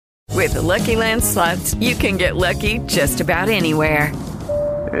With the Lucky Land Slots, you can get lucky just about anywhere.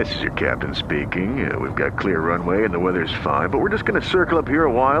 This is your captain speaking. We've got clear runway and the weather's fine, but we're just going to circle up here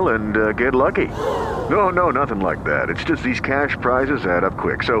a while and get lucky. No, nothing like that. It's just these cash prizes add up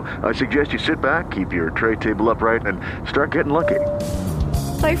quick. So I suggest you sit back, keep your tray table upright, and start getting lucky.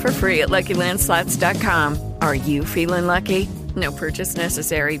 Play for free at LuckyLandSlots.com. Are you feeling lucky? No purchase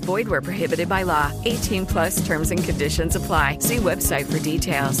necessary. Void where prohibited by law. 18 plus terms and conditions apply. See website for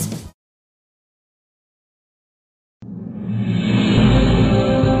details.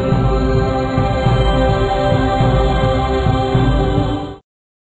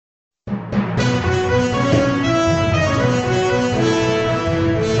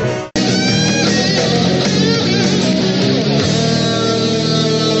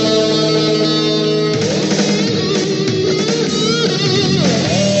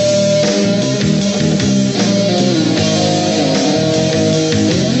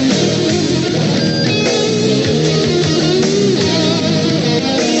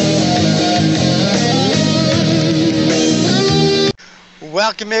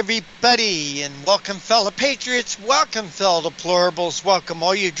 Welcome, everybody, and welcome, fellow patriots. Welcome, fellow deplorables. Welcome,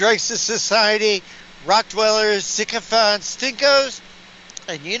 all you dregs of society, rock dwellers, sycophants, stinkos,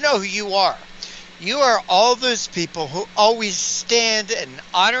 and you know who you are. You are all those people who always stand and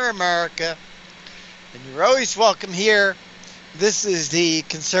honor America, and you're always welcome here. This is the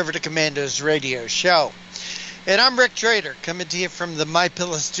Conservative Commandos radio show. And I'm Rick Trader, coming to you from the My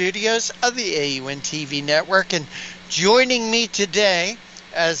Pillow Studios of the AUN TV network. And joining me today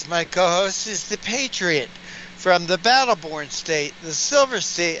as my co-host is the Patriot from the battle-born state, the Silver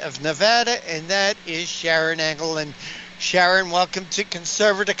State of Nevada, and that is Sharon Engel. And Sharon, welcome to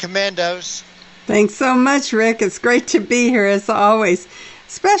Conservative Commandos. Thanks so much, Rick. It's great to be here as always,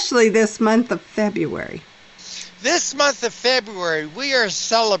 especially this month of February. This month of February, we are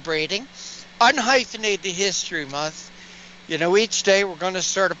celebrating Unhyphenated History Month. You know, each day we're going to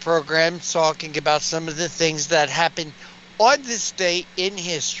start a program talking about some of the things that happened on this day in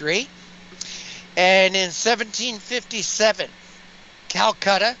history. And in 1757,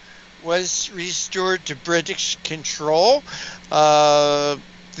 Calcutta was restored to British control.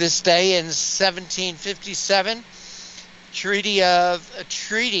 This day in 1757,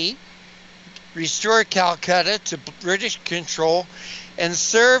 treaty restored Calcutta to British control and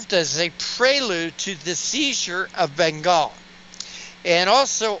served as a prelude to the seizure of Bengal. And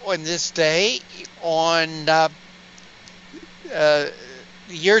also on this day, on the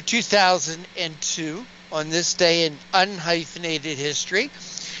year 2002, on this day in unhyphenated history,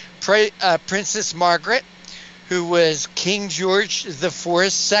 Princess Margaret, who was King George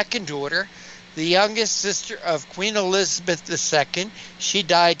IV's second daughter, the youngest sister of Queen Elizabeth II, she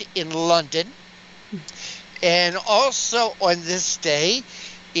died in London. And also on this day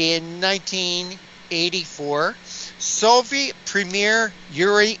in 1984, Soviet Premier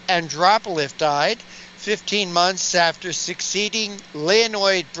Yuri Andropov died 15 months after succeeding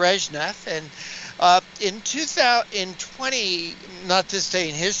Leonid Brezhnev. And not this day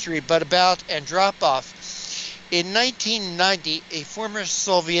in history, but about Andropov, in 1990, a former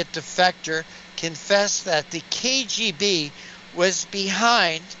Soviet defector confessed that the KGB was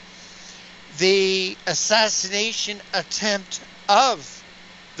behind the assassination attempt of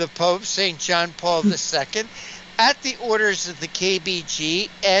the Pope, St. John Paul II, at the orders of the KGB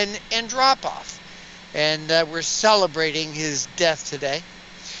and Andropov. And we're celebrating his death today.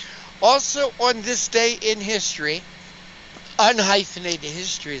 Also on this day in history, unhyphenated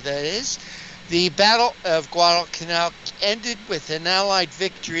history that is, the Battle of Guadalcanal ended with an Allied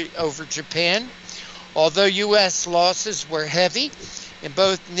victory over Japan. Although U.S. losses were heavy in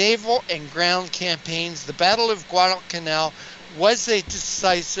both naval and ground campaigns, the Battle of Guadalcanal was a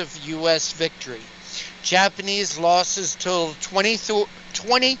decisive U.S. victory. Japanese losses totaled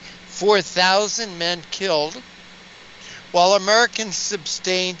 24,000 men killed, while Americans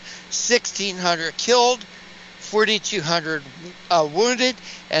sustained 1,600 killed, 4,200 wounded,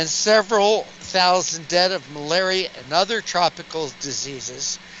 and several thousand dead of malaria and other tropical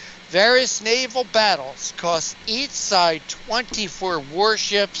diseases. Various naval battles cost each side 24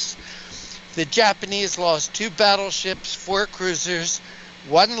 warships. The Japanese lost 2 battleships, 4 cruisers,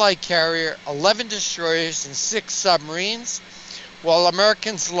 1 light carrier, 11 destroyers, and 6 submarines, while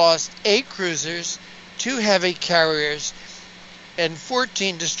Americans lost 8 cruisers, 2 heavy carriers, and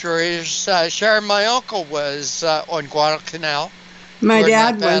 14 destroyers. Sharon, my uncle was on Guadalcanal. My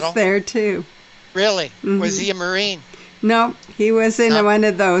dad was there too. Really? Mm-hmm. Was he a Marine? No, he was in one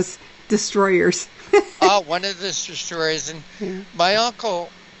of those destroyers. Oh, one of the destroyers. And my uncle,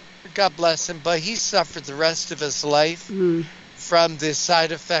 God bless him, but he suffered the rest of his life from the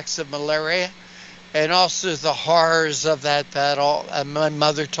side effects of malaria and also the horrors of that battle. My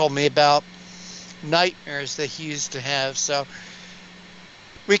mother told me about nightmares that he used to have. So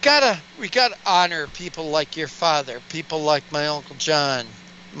we gotta honor people like your father, people like my Uncle John.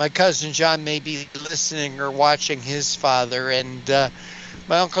 My cousin John may be listening or watching his father, and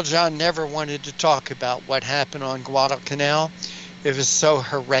my Uncle John never wanted to talk about what happened on Guadalcanal. It was so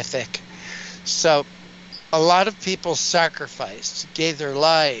horrific. So a lot of people sacrificed, gave their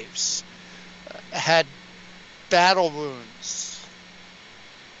lives, had battle wounds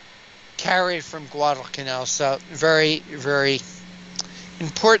carried from Guadalcanal. So very, very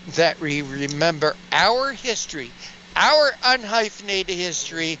important that we remember our history, our unhyphenated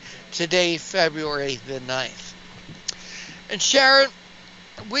history, today, February the 9th. And Sharon,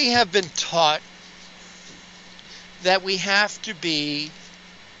 we have been taught that we have to be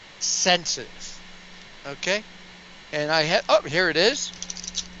sensitive, okay? And here it is.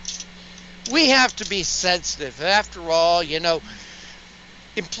 We have to be sensitive. After all,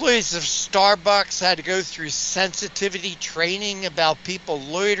 employees of Starbucks had to go through sensitivity training about people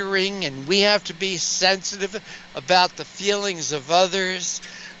loitering, and we have to be sensitive about the feelings of others.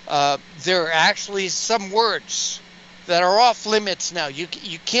 There are actually some words that are off limits now. You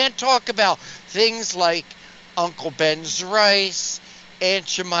can't talk about things like Uncle Ben's rice, Aunt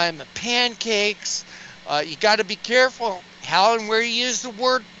Jemima pancakes. You got to be careful how and where you use the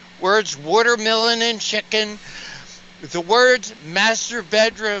words watermelon and chicken. The words master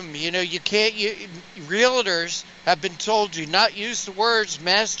bedroom, you can't. Realtors have been told do not use the words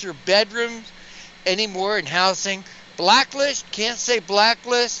master bedroom anymore in housing. Blacklist, can't say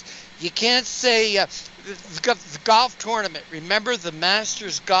blacklist. You can't say the golf tournament. Remember, the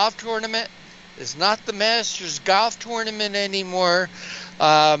Masters golf tournament is not the Masters golf tournament anymore.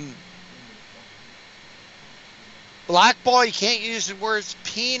 Blackball, you can't use the words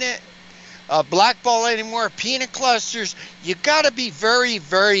peanut. Blackball anymore, peanut clusters. You got to be very,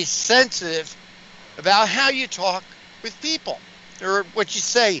 very sensitive about how you talk with people or what you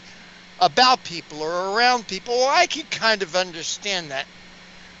say about people or around people. Well, I can kind of understand that.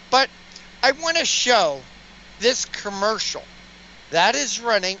 But I want to show this commercial that is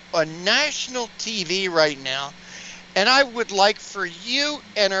running on national TV right now. And I would like for you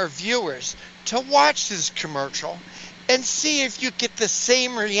and our viewers to watch this commercial and see if you get the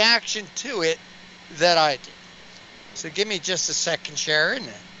same reaction to it that I did. So give me just a second, Sharon,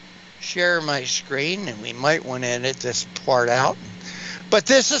 and share my screen, and we might want to edit this part out. But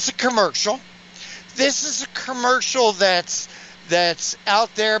this is a commercial. This is a commercial that's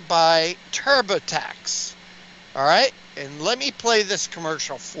out there by TurboTax. All right? And let me play this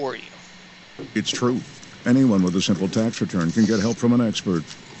commercial for you. It's true. Anyone with a simple tax return can get help from an expert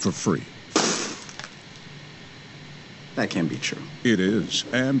for free. That can be true. It is.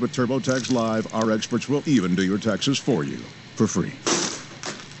 And with TurboTax Live, our experts will even do your taxes for you for free.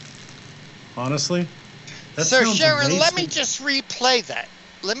 Honestly? That so, sounds Sharon, amazing. let me just replay that.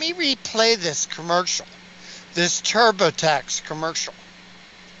 Let me replay this commercial, this TurboTax commercial.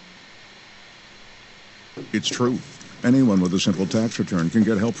 It's true. Anyone with a simple tax return can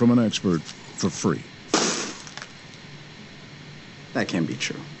get help from an expert for free. That can be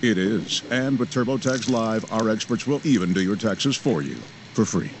true. It is. And with TurboTax Live, our experts will even do your taxes for you for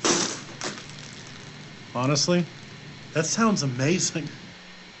free. Honestly? That sounds amazing.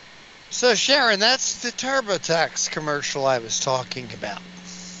 So, Sharon, that's the TurboTax commercial I was talking about.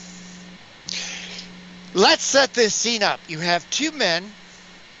 Let's set this scene up. You have two men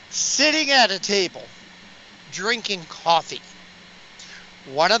sitting at a table drinking coffee.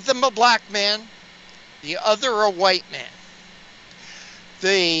 One of them a black man, the other a white man.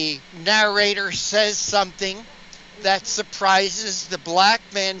 The narrator says something that surprises the black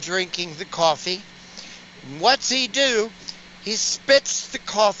man drinking the coffee. And what's he do? He spits the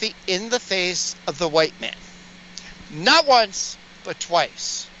coffee in the face of the white man. Not once, but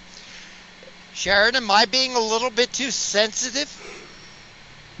twice. Sharon, am I being a little bit too sensitive?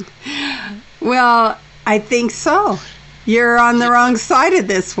 Well, I think so. You're on the wrong side of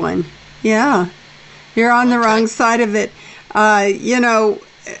this one. Yeah. You're on the wrong side of it.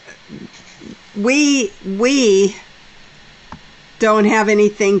 We don't have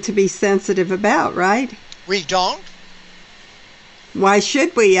anything to be sensitive about, right? We don't? Why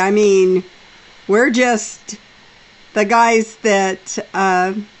should we? I mean, we're just the guys that,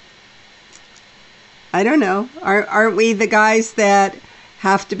 I don't know, aren't we the guys that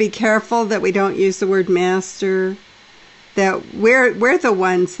have to be careful that we don't use the word master? That we're the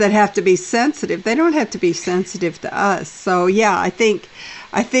ones that have to be sensitive. They don't have to be sensitive to us. So yeah, I think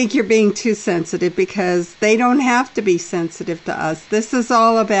I think you're being too sensitive because they don't have to be sensitive to us. This is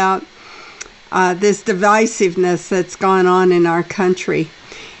all about this divisiveness that's gone on in our country.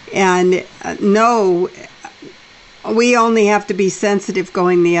 And no, we only have to be sensitive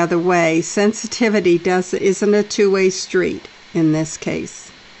going the other way. Sensitivity isn't a two-way street in this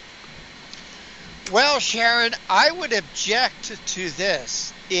case. Well, Sharon, I would object to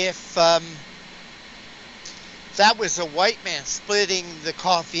this. If that was a white man splitting the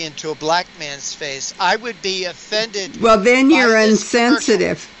coffee into a black man's face, I would be offended. Well, then you're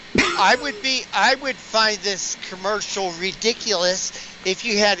insensitive. I would find this commercial ridiculous if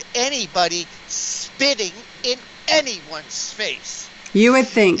you had anybody spitting in anyone's face. You would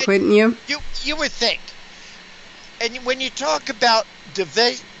think, wouldn't you? You would think. And when you talk about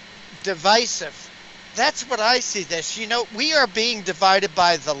divisive, that's what I see this. You know, we are being divided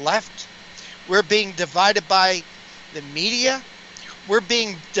by the left. We're being divided by the media. We're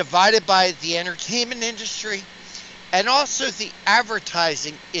being divided by the entertainment industry and also the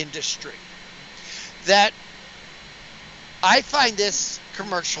advertising industry. That I find this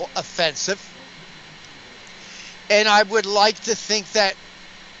commercial offensive. And I would like to think that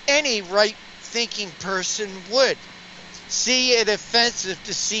any right-thinking person would see it offensive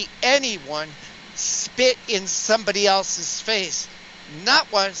to see anyone spit in somebody else's face. Not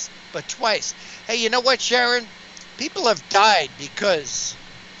once, but twice. Hey, you know what, Sharon? People have died because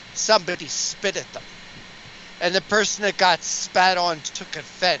somebody spit at them. And the person that got spat on took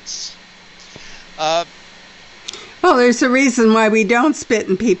offense. Well, there's a reason why we don't spit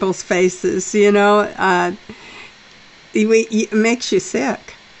in people's faces, you know. It makes you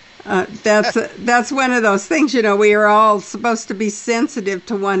sick. That's one of those things, you know, we are all supposed to be sensitive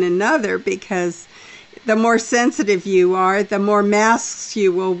to one another because the more sensitive you are, the more masks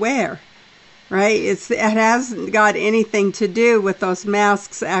you will wear, right? It hasn't got anything to do with those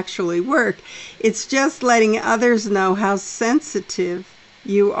masks actually work. It's just letting others know how sensitive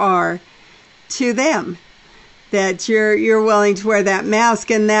you are to them, that you're willing to wear that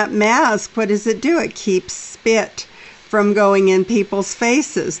mask. And that mask, what does it do? It keeps spit from going in people's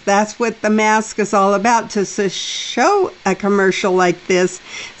faces. That's what the mask is all about. To show a commercial like this,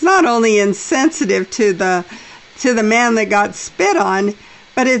 it's not only insensitive to the man that got spit on,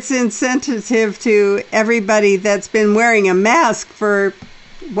 but it's insensitive to everybody that's been wearing a mask for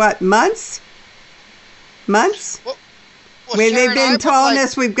what, months? Well, They've been telling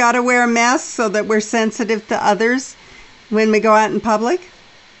us we've got to wear a mask so that we're sensitive to others when we go out in public.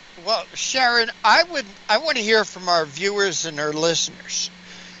 Well, Sharon, I want to hear from our viewers and our listeners.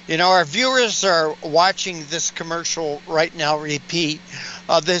 You know, our viewers are watching this commercial right now, repeat,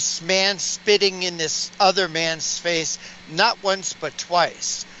 of this man spitting in this other man's face, not once but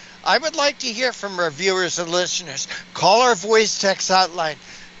twice. I would like to hear from our viewers and listeners. Call our voice text hotline.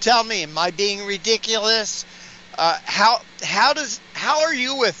 Tell me, am I being ridiculous? How are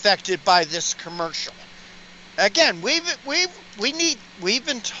you affected by this commercial? Again, we've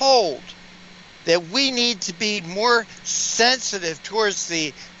been told that we need to be more sensitive towards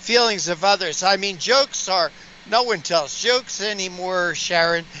the feelings of others. I mean, no one tells jokes anymore,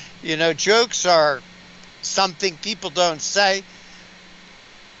 Sharon. You know, jokes are something people don't say.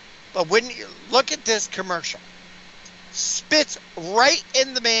 But when you look at this commercial, spits right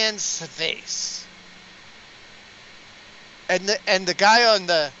in the man's face. And the guy on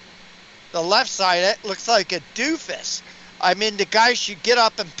the left side, it looks like a doofus. I mean, the guy should get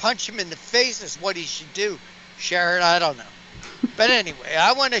up and punch him in the face is what he should do. Sharon, I don't know. But anyway,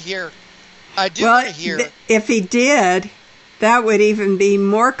 I want to hear. I do want to hear. If he did, that would even be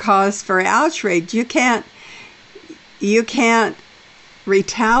more cause for outrage. You can't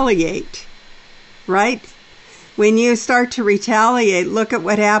retaliate, right? When you start to retaliate, look at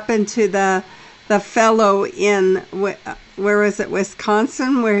what happened to the fellow in, where was it,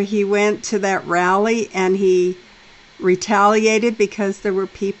 Wisconsin, where he went to that rally and he retaliated because there were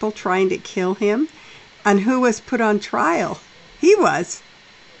people trying to kill him. And who was put on trial? He was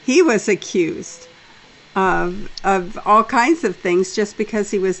accused of all kinds of things just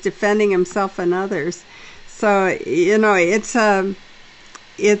because he was defending himself and others. So, you know, it's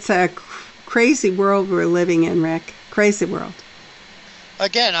a crazy world we're living in, Rick. Crazy world.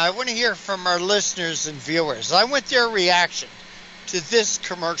 Again, I want to hear from our listeners and viewers. I want their reaction to this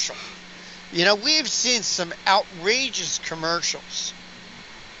commercial. You know, we've seen some outrageous commercials.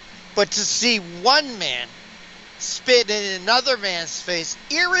 But to see one man spit in another man's face,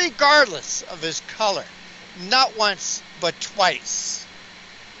 irregardless of his color, not once but twice.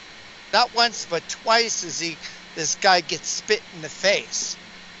 Not once but twice this guy gets spit in the face.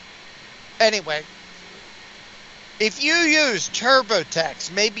 Anyway, If you use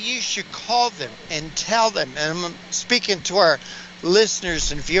TurboTax, maybe you should call them and tell them, and I'm speaking to our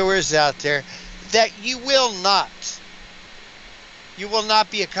listeners and viewers out there, that you will not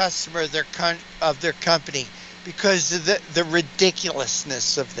be a customer of their company because of the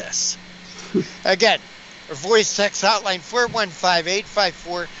ridiculousness of this. Again, our voice text hotline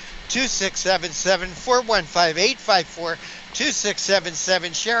 415-854-2677,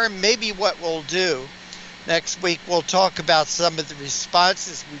 415-854-2677. Sharon, maybe what we'll do next week, we'll talk about some of the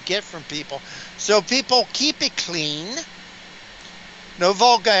responses we get from people. So people, keep it clean. No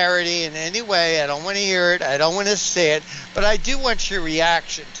vulgarity in any way. I don't want to hear it. I don't want to say it. But I do want your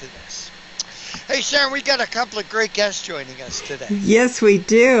reaction to this. Hey, Sharon, we got a couple of great guests joining us today. Yes, we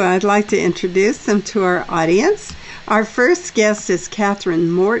do. I'd like to introduce them to our audience. Our first guest is Catherine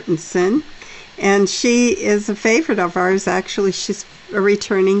Mortensen, and she is a favorite of ours. Actually, she's a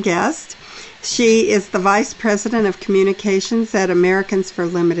returning guest. She is the Vice President of Communications at Americans for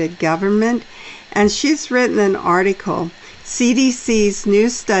Limited Government, and she's written an article. CDC's new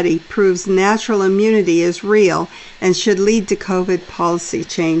study proves natural immunity is real and should lead to COVID policy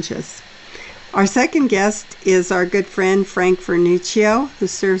changes. Our second guest is our good friend Frank Vernuccio, who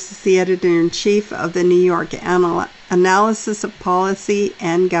serves as the editor-in-chief of the New York Analysis of Policy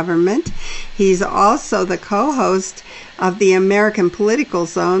and Government. He's also the co-host of the American Political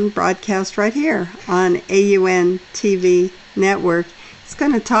Zone, broadcast right here on AUN TV network. He's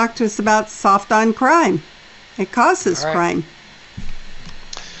going to talk to us about soft on crime. It causes crime.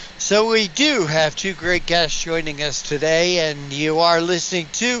 So we do have two great guests joining us today, and you are listening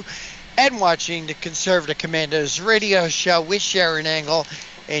to and watching the Conservative Commandos radio show with Sharon Engel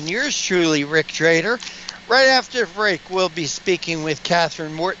and yours truly, Rick Trader. Right after the break, we'll be speaking with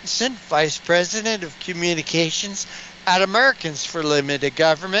Catherine Mortensen, Vice President of Communications at Americans for Limited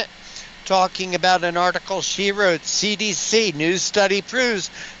Government, talking about an article she wrote, CDC new study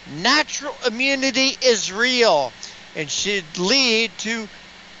proves natural immunity is real and should lead to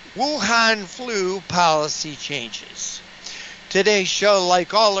Wuhan flu policy changes. Today's show,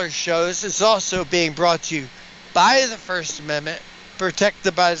 like all our shows, is also being brought to you by the First Amendment,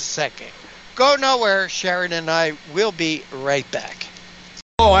 protected by the Second. Go nowhere. Sharon and I will be right back.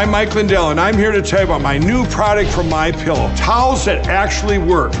 Hello, I'm Mike Lindell, and I'm here to tell you about my new product from MyPillow. Towels that actually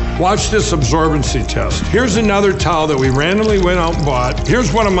work. Watch this absorbency test. Here's another towel that we randomly went out and bought.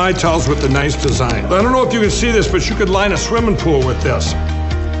 Here's one of my towels with the nice design. I don't know if you can see this, but you could line a swimming pool with this.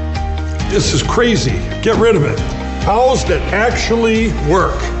 This is crazy. Get rid of it. Towels that actually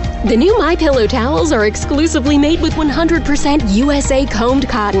work. The new MyPillow towels are exclusively made with 100% USA combed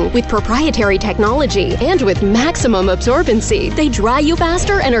cotton with proprietary technology and with maximum absorbency. They dry you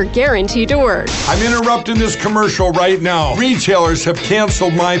faster and are guaranteed to work. I'm interrupting this commercial right now. Retailers have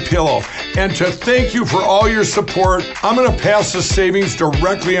canceled MyPillow. And to thank you for all your support, I'm going to pass the savings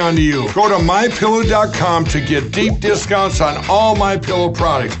directly on to you. Go to MyPillow.com to get deep discounts on all MyPillow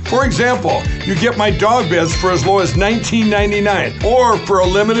products. For example, you get my dog beds for as low as $19.99, or for a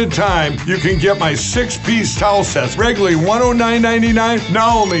limited time, you can get my 6-piece towel sets, regularly $109.99,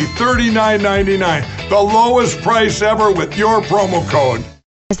 now only $39.99. The lowest price ever with your promo code.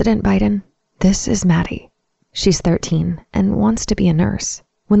 President Biden, this is Maddie. She's 13 and wants to be a nurse.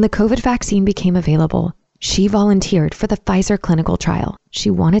 When the COVID vaccine became available, she volunteered for the Pfizer clinical trial. She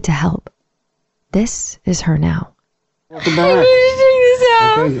wanted to help. This is her now. There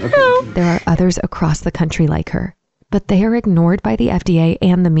are others across the country like her, but they are ignored by the FDA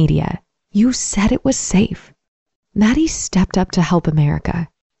and the media. You said it was safe. Maddie stepped up to help America.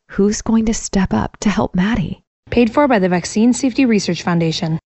 Who's going to step up to help Maddie? Paid for by the Vaccine Safety Research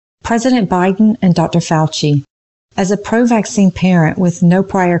Foundation. President Biden and Dr. Fauci. As a pro-vaccine parent with no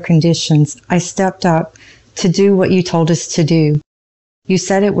prior conditions, I stepped up to do what you told us to do. You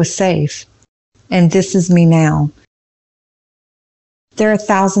said it was safe, and this is me now. There are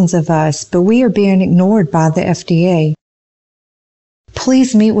thousands of us, but we are being ignored by the FDA.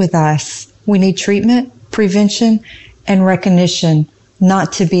 Please meet with us. We need treatment, prevention, and recognition,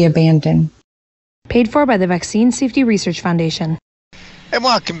 not to be abandoned. Paid for by the Vaccine Safety Research Foundation. And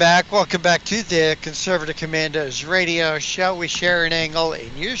welcome back. Welcome back to the Conservative Commandos radio show with Sharon Engel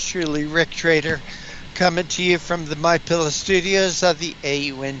and yours truly, Rick Trader, coming to you from the MyPillow studios of the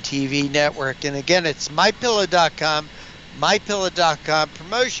AUN TV network. And again, it's MyPillow.com, MyPillow.com,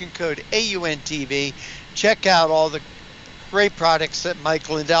 promotion code AUNTV. Check out all the great products that Mike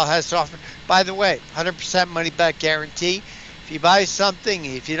Lindell has to offer. By the way, 100% money back guarantee. If you buy something,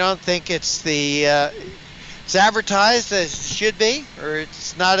 if you don't think it's it's advertised as it should be, or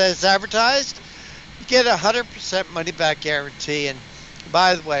it's not as advertised, you get a 100% money back guarantee. And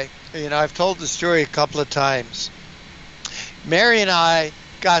by the way, I've told the story a couple of times. Mary and I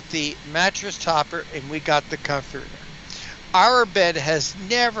got the mattress topper and we got the comforter. Our bed has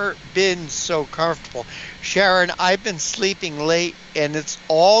never been so comfortable. Sharon, I've been sleeping late, and it's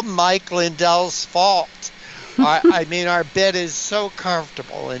all Mike Lindell's fault. I mean, our bed is so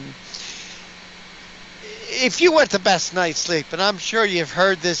comfortable. And if you want the best night's sleep, and I'm sure you've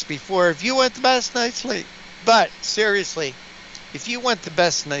heard this before, if you want the best night's sleep, but seriously, if you want the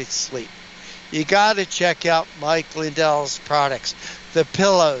best night's sleep, you got to check out Mike Lindell's products. The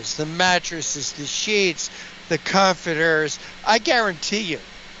pillows, the mattresses, the sheets, the comforters. I guarantee you,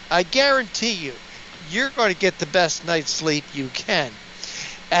 you're going to get the best night's sleep you can.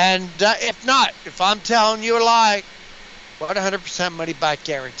 And if not, if I'm telling you a lie, 100% money back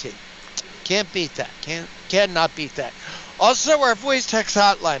guarantee. Can't beat that. Cannot beat that. Also, our voice text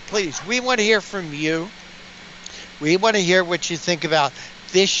hotline, please. We want to hear from you. We want to hear what you think about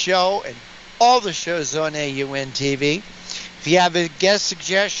this show and all the shows on AUN TV. If you have a guest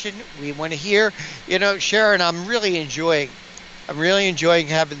suggestion, we want to hear. You know, Sharon, I'm really enjoying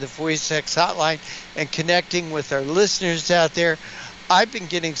having the voice text hotline and connecting with our listeners out there. I've been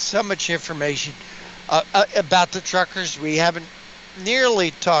getting so much information about the truckers. We haven't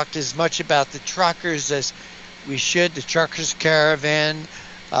nearly talked as much about the truckers as we should. The truckers caravan.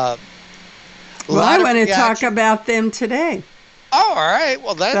 Well, I want to talk about them today. Oh, all right.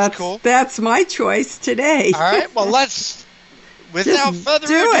 Well, that's cool. That's my choice today. All right. Well, let's. Without further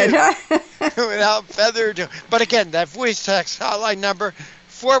ado. But again, that voice text hotline number,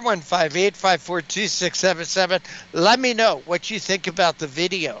 415-854-2677. Let me know what you think about the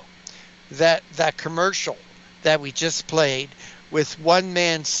video, that commercial that we just played with one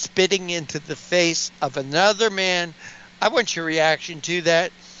man spitting into the face of another man. I want your reaction to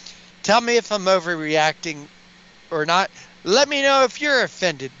that. Tell me if I'm overreacting or not. Let me know if you're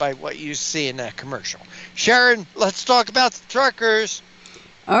offended by what you see in that commercial. Sharon, let's talk about the truckers.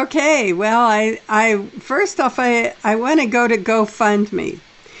 Okay, well, I first off, I want to go to GoFundMe.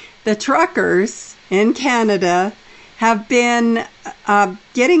 The truckers in Canada have been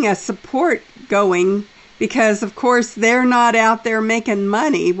getting a support going because, of course, they're not out there making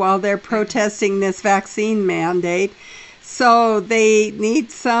money while they're protesting this vaccine mandate. So they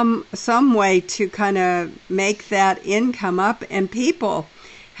need some way to kind of make that income up, and people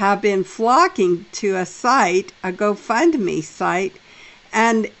have been flocking to a GoFundMe site,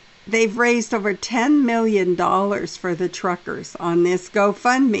 and they've raised over $10 million for the truckers on this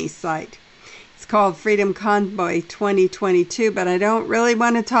GoFundMe site. It's called Freedom Convoy 2022, but I don't really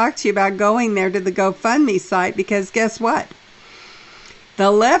want to talk to you about going there to the GoFundMe site because guess what? The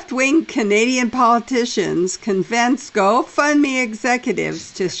left-wing Canadian politicians convinced GoFundMe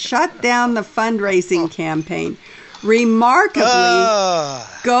executives to shut down the fundraising campaign. Remarkably,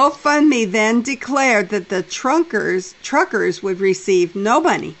 GoFundMe then declared that the truckers would receive no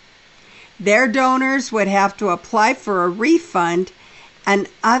money. Their donors would have to apply for a refund, and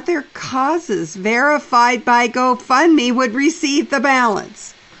other causes verified by GoFundMe would receive the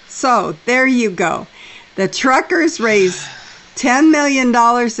balance. So, there you go. The truckers raised $10 million,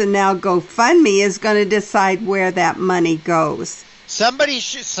 and now GoFundMe is going to decide where that money goes. Somebody,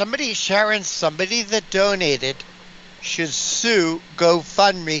 Sharon, somebody that donated should sue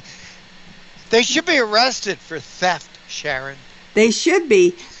GoFundMe. They should be arrested for theft, Sharon. They should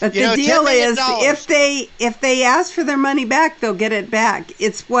be, but the deal is, if they ask for their money back, they'll get it back.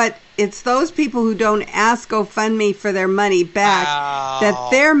 It's those people who don't ask GoFundMe for their money back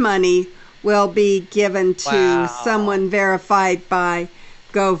that their money will be given to someone verified by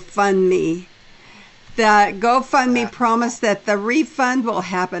GoFundMe. The GoFundMe promised that the refund will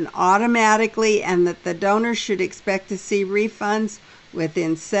happen automatically and that the donors should expect to see refunds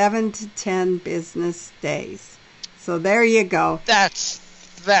within 7 to 10 business days. So there you go. That's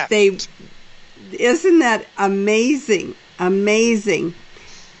theft. Isn't that amazing? Amazing.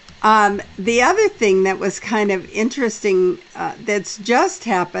 The other thing that was kind of interesting that's just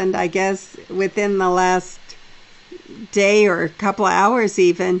happened, I guess, within the last day or a couple of hours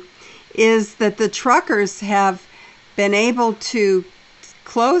even, is that the truckers have been able to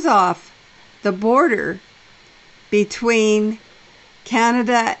close off the border between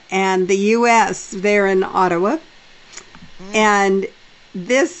Canada and the U.S. there in Ottawa. And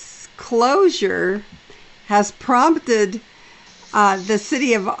this closure has prompted the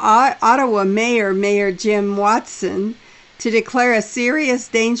city of Ottawa Mayor Jim Watson to declare a serious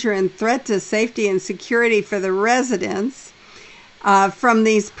danger and threat to safety and security for the residents from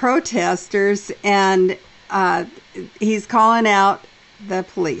these protesters, and he's calling out the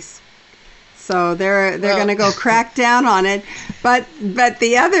police. So they're going to go crack down on it. But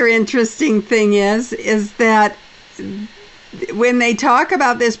the other interesting thing is that when they talk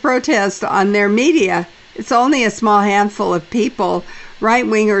about this protest on their media, it's only a small handful of people,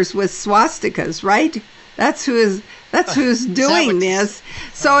 right-wingers with swastikas, right? That's who's doing this.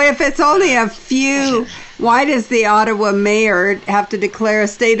 So if it's only a few, why does the Ottawa mayor have to declare a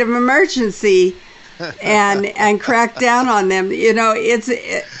state of emergency and crack down on them? You know, you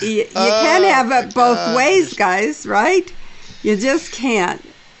can't have it both ways, guys, right? You just can't.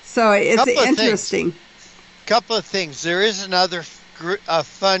 So it's interesting. Couple of things. There is another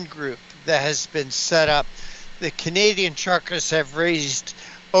fund group that has been set up. The Canadian truckers have raised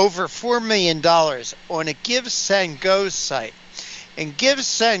over $4 million on a Give, Send, Go site. And Give,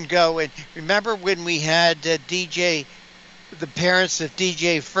 Send, Go, and remember when we had the parents of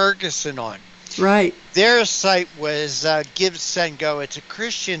DJ Ferguson on? Right. Their site was Give, Send, Go. It's a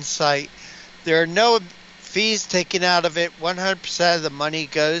Christian site. There are no fees taken out of it. 100% of the money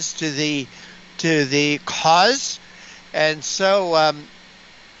goes to the cause. And so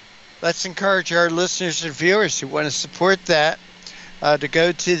let's encourage our listeners and viewers who want to support that to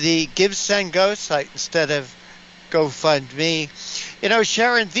go to the Give, Send, Go site instead of GoFundMe. You know,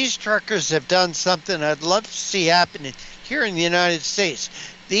 Sharon, these truckers have done something I'd love to see happening here in the United States.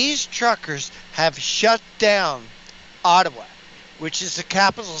 These truckers have shut down Ottawa, which is the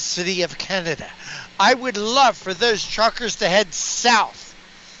capital city of Canada. I would love for those truckers to head south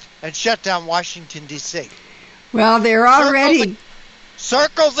and shut down Washington, D.C. Well, they're already...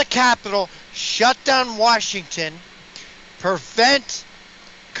 Circle the capital, shut down Washington, prevent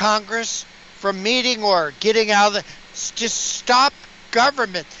Congress from meeting or getting out of the... Just stop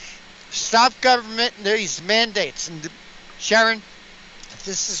government. Stop government and these mandates. And Sharon,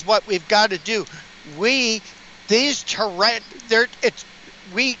 this is what we've got to do. We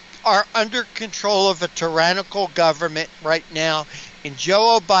are under control of a tyrannical government right now. And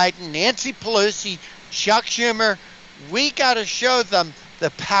Joe Biden, Nancy Pelosi, Chuck Schumer, we got to show them the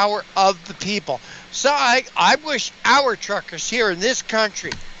power of the people. So I wish our truckers here in this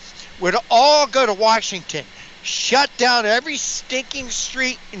country would all go to Washington, shut down every stinking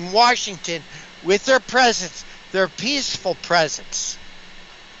street in Washington with their presence, their peaceful presence.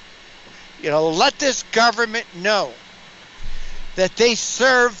 You know, let this government know that they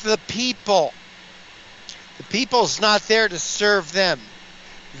serve the people. The people's not there to serve them.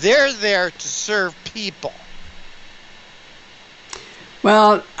 They're there to serve people.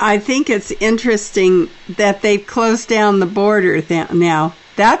 Well, I think it's interesting that they've closed down the border now.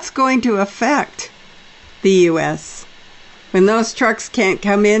 That's going to affect the U.S. When those trucks can't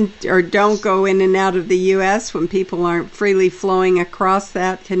come in or don't go in and out of the U.S., when people aren't freely flowing across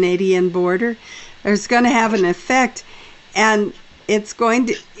that Canadian border, there's going to have an effect. And it's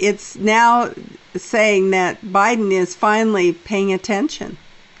now saying that Biden is finally paying attention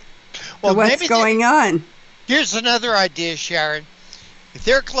to what's going on. Here's another idea, Sharon. If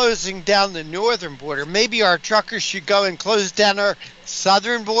they're closing down the northern border, maybe our truckers should go and close down our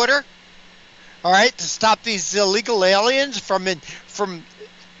southern border, all right, to stop these illegal aliens from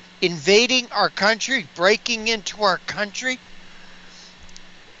invading our country, breaking into our country.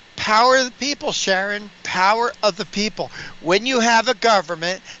 Power of the people, Sharon, power of the people. When you have a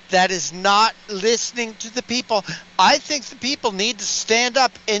government that is not listening to the people, I think the people need to stand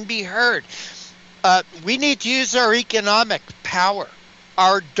up and be heard. We need to use our economic power,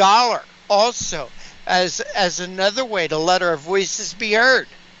 our dollar also, as another way to let our voices be heard.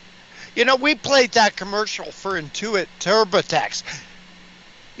 You know, we played that commercial for Intuit TurboTax.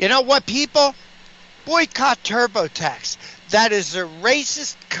 You know what, people? Boycott TurboTax. That is a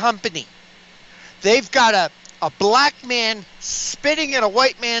racist company. They've got a black man spitting in a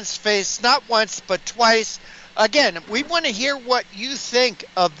white man's face, not once, but twice. Again, we want to hear what you think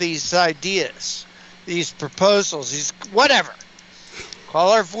of these ideas, these proposals, these whatever.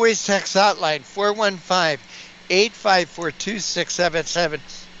 Call our voice text hotline, 415-854-2677.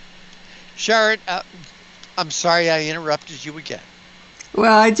 Sharon, I'm sorry I interrupted you again.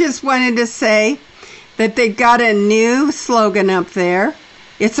 Well, I just wanted to say that they've got a new slogan up there.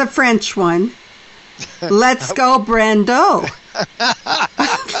 It's a French one. Let's go, Brando.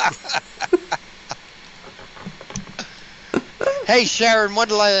 Hey, Sharon, one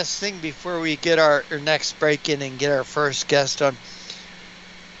last thing before we get our next break in and get our first guest on.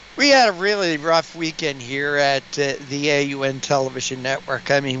 We had a really rough weekend here at the AUN Television Network.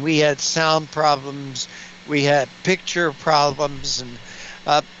 I mean, we had sound problems, we had picture problems, and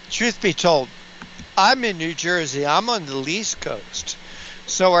truth be told, I'm in New Jersey. I'm on the East Coast.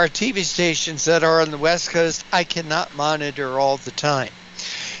 So our TV stations that are on the West Coast, I cannot monitor all the time.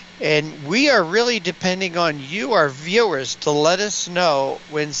 And we are really depending on you, our viewers, to let us know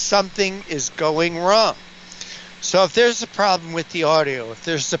when something is going wrong. So if there's a problem with the audio, if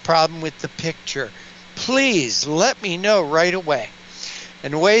there's a problem with the picture, please let me know right away.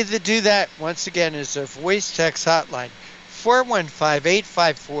 And the way to do that, once again, is our voice text hotline,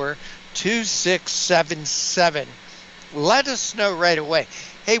 415-854-2677. Let us know right away.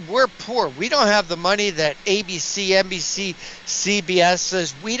 Hey, we're poor. We don't have the money that ABC, NBC, CBS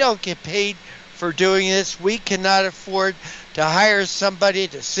says. We don't get paid for doing this. We cannot afford to hire somebody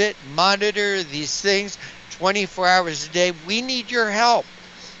to sit and monitor these things 24 hours a day. We need your help.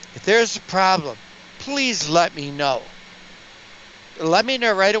 If there's a problem, please let me know. Let me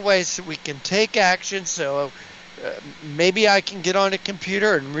know right away so we can take action. So maybe I can get on a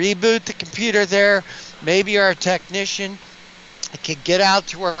computer and reboot the computer there. Maybe our technician can get out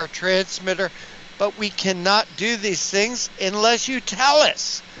to our transmitter. But we cannot do these things unless you tell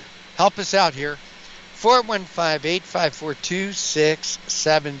us. Help us out here.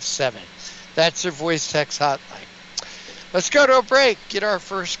 415-854-2677. That's our voice text hotline. Let's go to a break, get our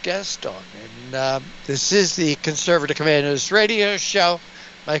first guest on. And this is the Conservative Commandos radio show.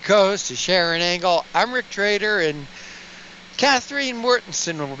 My co-host is Sharon Engel. I'm Rick Trader, and Catherine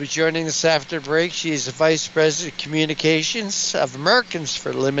Mortensen will be joining us after the break. She is the Vice President of Communications of Americans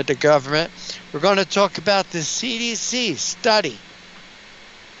for Limited Government. We're going to talk about the CDC study.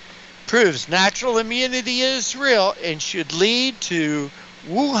 Proves natural immunity is real and should lead to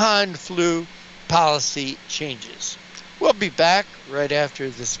Wuhan flu policy changes. We'll be back right after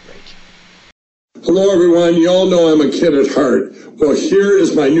this break. Hello, everyone. You all know I'm a kid at heart. Well, here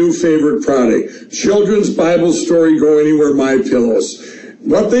is my new favorite product, Children's Bible Story Go Anywhere My Pillows.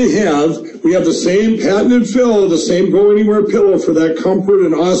 What they have, we have the same patented fill, the same Go Anywhere pillow for that comfort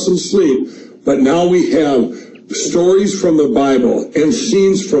and awesome sleep. But now we have stories from the Bible and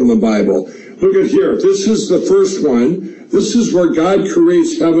scenes from the Bible. Look at here. This is the first one. This is where God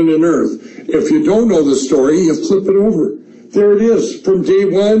creates heaven and earth. If you don't know the story, you flip it over. There it is, from day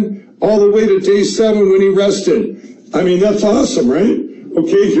 1 all the way to day 7 when he rested. I mean, that's awesome, right?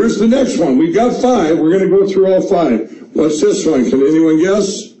 Okay, here's the next one. We've got 5. We're going to go through all 5. What's this one? Can anyone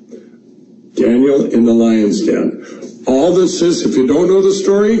guess? Daniel in the lion's den. All this is, if you don't know the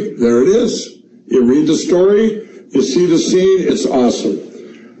story, there it is. You read the story, you see the scene, it's awesome.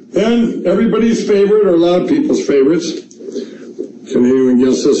 Then, everybody's favorite, or a lot of people's favorites. Can anyone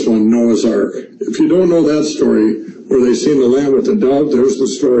guess this one? Noah's Ark. If you don't know that story, where they seen the lamb with the dove, there's the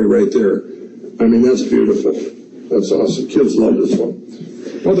story right there. I mean, that's beautiful. That's awesome. Kids love this one.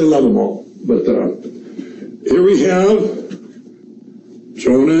 Well, they love them all. But here we have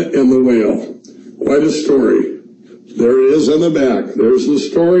Jonah and the whale. Quite a story. There it is on the back. There's the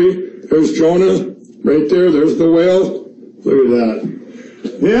story. There's Jonah right there. There's the whale. Look at that.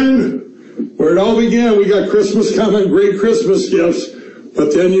 Then, where it all began, we got Christmas coming, great Christmas gifts.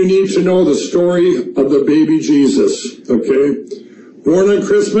 But then you need to know the story of the baby Jesus, okay? Born on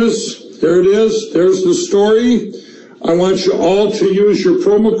Christmas, there it is. There's the story. I want you all to use your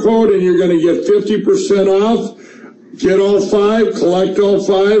promo code, and you're going to get 50% off. Get all 5, collect all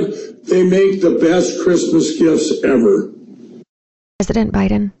 5. They make the best Christmas gifts ever. President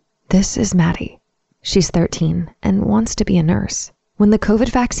Biden, this is Maddie. She's 13 and wants to be a nurse. When the COVID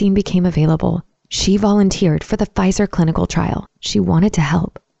vaccine became available, she volunteered for the Pfizer clinical trial. She wanted to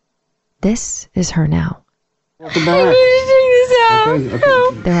help. This is her now. Welcome back.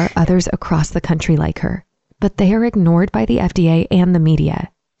 Okay. There are others across the country like her, but they are ignored by the FDA and the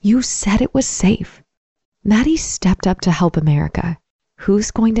media. You said it was safe. Maddie stepped up to help America. Who's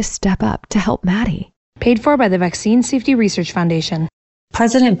going to step up to help Maddie? Paid for by the Vaccine Safety Research Foundation.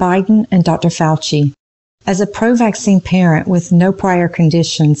 President Biden and Dr. Fauci. As a pro-vaccine parent with no prior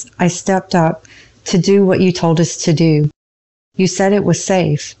conditions, I stepped up to do what you told us to do. You said it was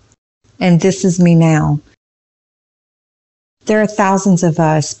safe. And this is me now. There are thousands of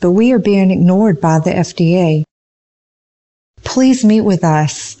us, but we are being ignored by the FDA. Please meet with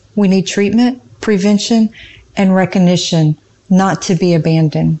us. We need treatment, prevention, and recognition, not to be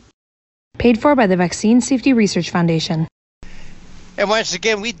abandoned. Paid for by the Vaccine Safety Research Foundation. And once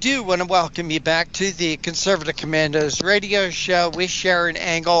again, we do want to welcome you back to the Conservative Commandos radio show with Sharon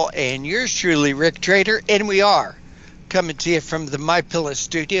Engel and yours truly, Rick Trader. And we are coming to you from the MyPillow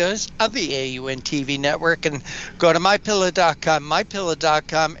studios of the AUN TV network. And go to MyPillow.com,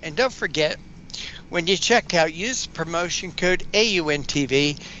 MyPillow.com. And don't forget, when you check out, use promotion code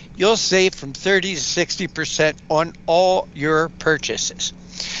AUNTV. You'll save from 30 to 60% on all your purchases.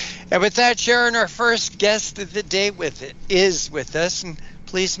 And with that, Sharon, our first guest of the day is with us, and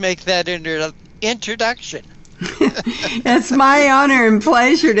please make that introduction. It's my honor and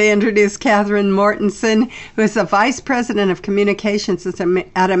pleasure to introduce Catherine Mortensen, who is the Vice President of Communications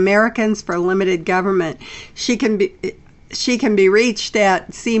at Americans for Limited Government. She can be reached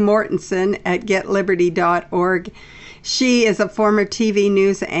at cmortensen@getliberty.org. She is a former TV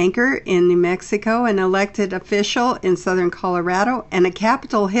news anchor in New Mexico, an elected official in southern Colorado, and a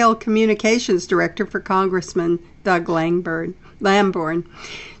Capitol Hill communications director for Congressman Doug Lamborn.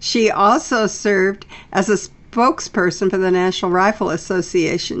 She also served as a spokesperson for the National Rifle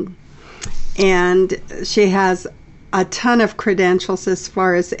Association, and she has a ton of credentials as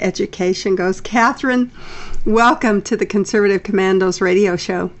far as education goes. Catherine, welcome to the Conservative Commandos radio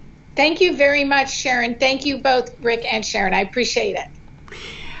show. Thank you very much, Sharon. Thank you both, Rick and Sharon. I appreciate it.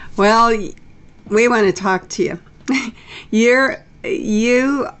 Well, we want to talk to you. You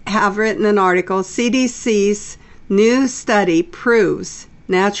have written an article, CDC's new study proves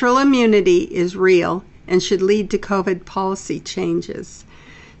natural immunity is real and should lead to COVID policy changes.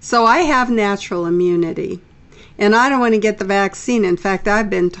 So I have natural immunity, and I don't want to get the vaccine. In fact, I've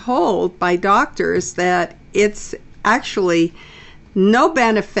been told by doctors that it's actually no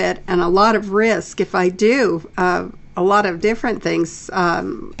benefit and a lot of risk if I do a lot of different things.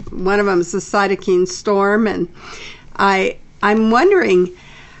 One of them is the cytokine storm, and I'm wondering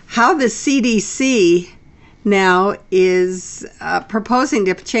how the CDC now is proposing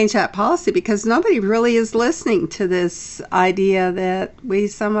to change that policy, because nobody really is listening to this idea that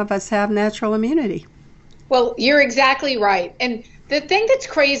some of us have natural immunity. Well, you're exactly right. And the thing that's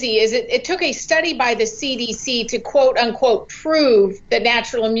crazy is it took a study by the CDC to quote unquote prove that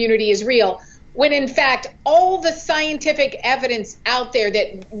natural immunity is real, when in fact all the scientific evidence out there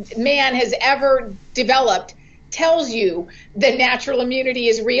that man has ever developed tells you that natural immunity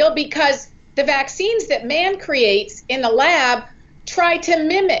is real, because the vaccines that man creates in the lab try to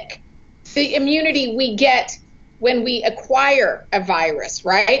mimic the immunity we get when we acquire a virus,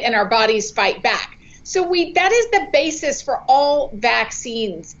 right? And our bodies fight back. So that is the basis for all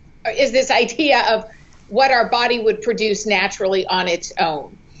vaccines, is this idea of what our body would produce naturally on its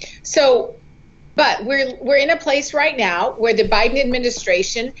own. So, but we're in a place right now where the Biden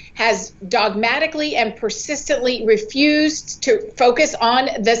administration has dogmatically and persistently refused to focus on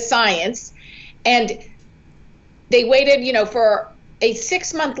the science, and they waited, for a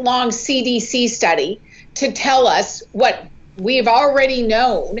 6-month-long CDC study to tell us what we've already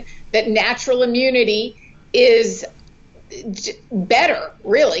known, that natural immunity is better,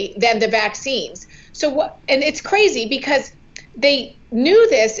 really, than the vaccines. And it's crazy because they knew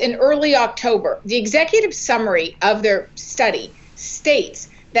this in early October. The executive summary of their study states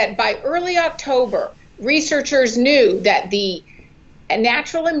that by early October, researchers knew that the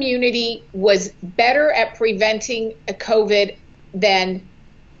natural immunity was better at preventing a COVID than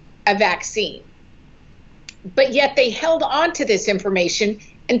a vaccine. But yet they held on to this information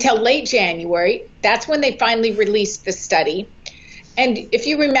until late January. That's when they finally released the study. And if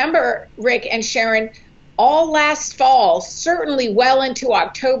you remember, Rick and Sharon, all last fall, certainly well into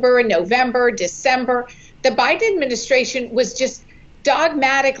October and November, December, the Biden administration was just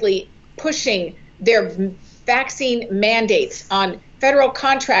dogmatically pushing their vaccine mandates on federal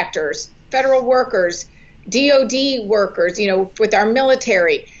contractors, federal workers, DOD workers, with our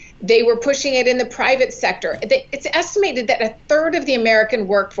military. They were pushing it in the private sector. It's estimated that 1/3 of the American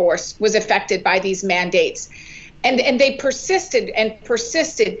workforce was affected by these mandates. And they persisted and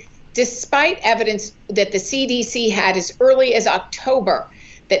persisted despite evidence that the CDC had as early as October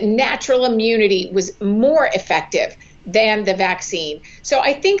that natural immunity was more effective than the vaccine. So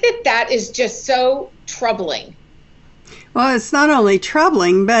I think that is just so troubling. Well, it's not only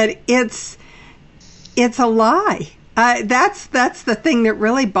troubling, but it's a lie. That's the thing that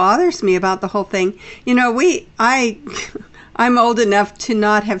really bothers me about the whole thing. I'm old enough to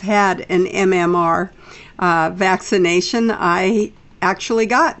not have had an MMR vaccination. I actually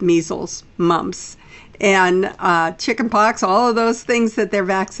got measles, mumps, and chickenpox, all of those things that they're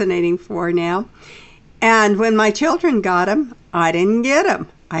vaccinating for now. And when my children got them, I didn't get them.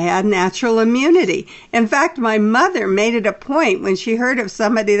 I had natural immunity. In fact, my mother made it a point when she heard of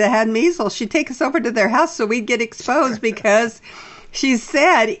somebody that had measles, she'd take us over to their house so we'd get exposed, because she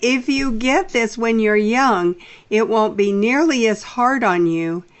said, if you get this when you're young, it won't be nearly as hard on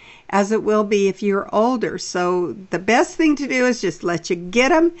you as it will be if you're older. So the best thing to do is just let you get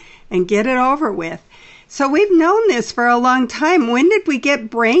them and get it over with. So we've known this for a long time. When did we get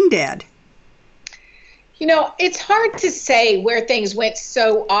brain dead? It's hard to say where things went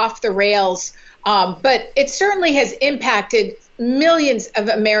so off the rails, but it certainly has impacted millions of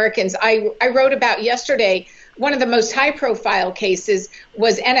Americans. I wrote about yesterday one of the most high-profile cases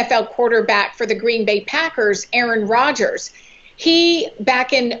was NFL quarterback for the Green Bay Packers, Aaron Rodgers. He,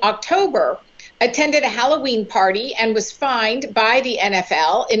 back in October, attended a Halloween party and was fined by the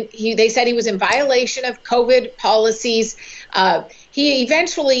NFL. And they said he was in violation of COVID policies. He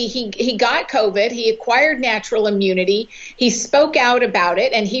eventually got COVID. He acquired natural immunity. He spoke out about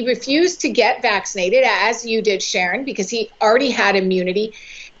it, and he refused to get vaccinated, as you did, Sharon, because he already had immunity.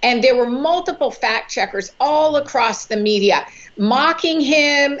 And there were multiple fact checkers all across the media mocking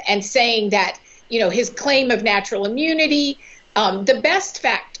him and saying that, his claim of natural immunity, the best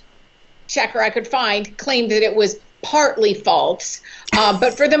fact checker I could find claimed that it was partly false.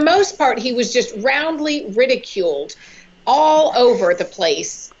 But for the most part, he was just roundly ridiculed all over the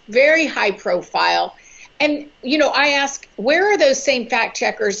place, very high profile. And, I ask, where are those same fact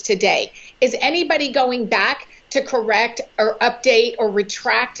checkers today? Is anybody going back to correct or update or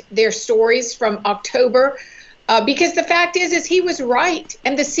retract their stories from October? Because the fact is he was right.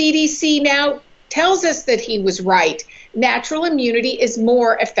 And the CDC now tells us that he was right. Natural immunity is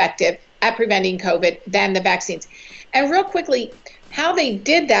more effective at preventing COVID than the vaccines. And real quickly, how they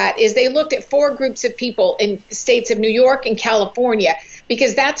did that is they looked at 4 groups of people in states of New York and California,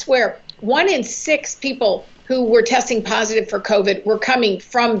 because that's where 1 in 6 people who were testing positive for COVID were coming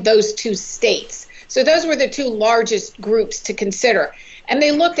from those 2 states. So those were the 2 largest groups to consider. And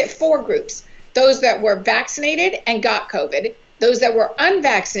they looked at 4 groups, those that were vaccinated and got COVID, those that were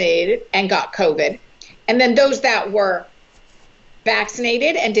unvaccinated and got COVID, and then those that were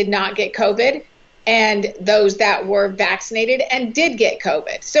vaccinated and did not get COVID, and those that were vaccinated and did get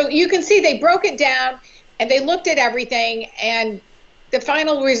COVID. So you can see they broke it down and they looked at everything, and the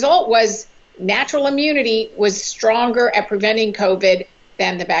final result was natural immunity was stronger at preventing COVID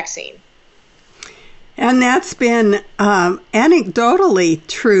than the vaccine. And that's been anecdotally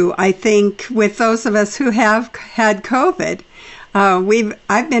true, I think, with those of us who have had COVID.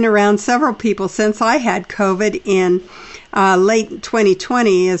 I've been around several people since I had COVID in late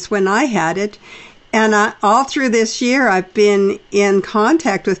 2020 is when I had it. And all through this year, I've been in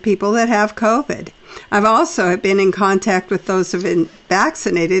contact with people that have COVID. I've also been in contact with those who have been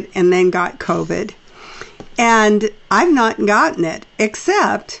vaccinated and then got COVID. And I've not gotten it,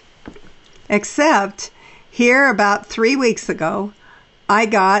 except here about 3 weeks ago, I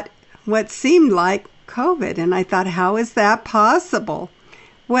got what seemed like COVID. And I thought, how is that possible?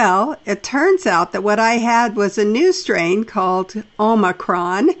 Well, it turns out that what I had was a new strain called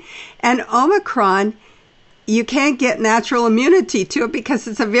Omicron. And Omicron, you can't get natural immunity to it because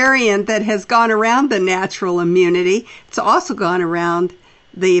it's a variant that has gone around the natural immunity. It's also gone around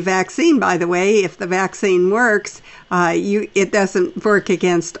the vaccine, by the way. If the vaccine works, it doesn't work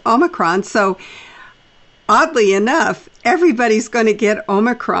against Omicron. So oddly enough, everybody's going to get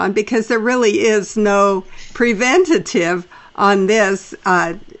Omicron because there really is no preventative on this.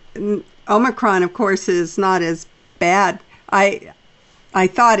 Omicron, of course, is not as bad. I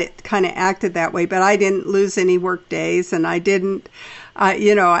thought it kind of acted that way, but I didn't lose any work days, and I didn't,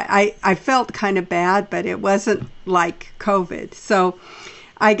 I felt kind of bad, but it wasn't like COVID. So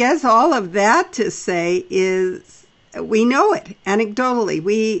I guess all of that to say is we know it anecdotally.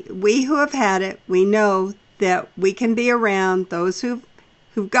 We who have had it, we know that we can be around those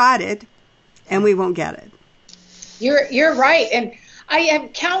who've got it, and we won't get it. You're right. And I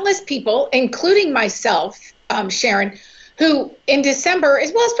have countless people, including myself, Sharon, who in December,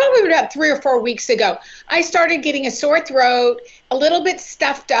 as well as probably about 3 or 4 weeks ago, I started getting a sore throat, a little bit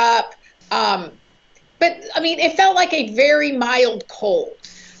stuffed up. But I mean, it felt like a very mild cold.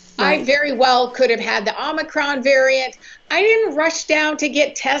 Right. I very well could have had the Omicron variant. I didn't rush down to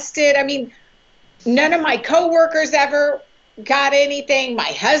get tested. I mean, none of my coworkers ever got anything. My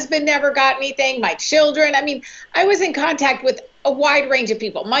husband never got anything. My children. I mean, I was in contact with a wide range of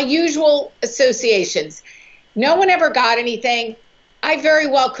people, my usual associations. No one ever got anything. I very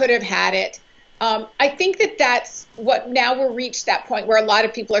well could have had it. I think that's what now we're reached that point where a lot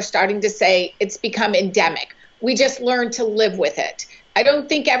of people are starting to say it's become endemic. We just learn to live with it. I don't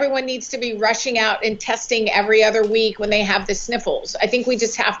think everyone needs to be rushing out and testing every other week when they have the sniffles. I think we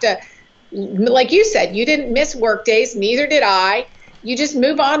just have to, like you said, you didn't miss work days, neither did I. You just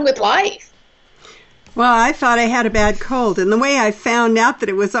move on with life. Well, I thought I had a bad cold, and the way I found out that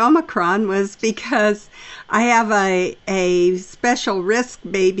it was Omicron was because I have a special risk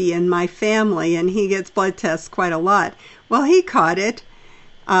baby in my family, and he gets blood tests quite a lot. Well, he caught it,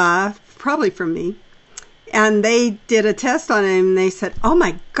 probably from me, and they did a test on him, and they said, oh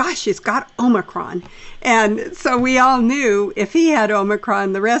my gosh, he's got Omicron. And so we all knew if he had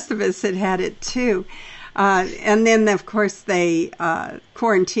Omicron, the rest of us had had it too. And then, of course, they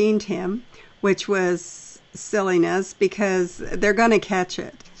quarantined him, which was silliness because they're going to catch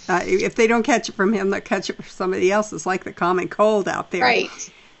it. If they don't catch it from him, they'll catch it from somebody else. It's like the common cold out there.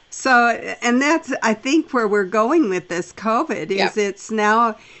 Right. So, and that's, I think, where we're going with this COVID is it's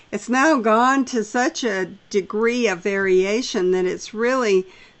now gone to such a degree of variation that it's really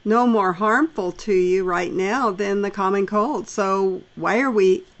no more harmful to you right now than the common cold. So why are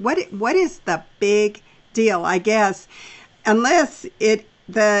we, what is the big deal, I guess, unless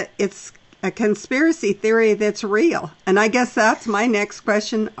it's a conspiracy theory that's real? And I guess that's my next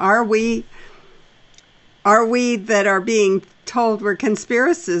question. Are we that are being told we're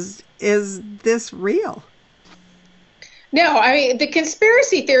conspiracists, is this real? No, I mean, the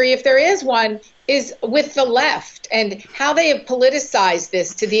conspiracy theory, if there is one, is with the left and how they have politicized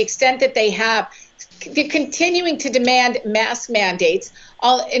this to the extent that they have, continuing to demand mask mandates.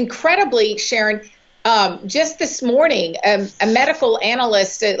 Incredibly, Sharon, just this morning, a medical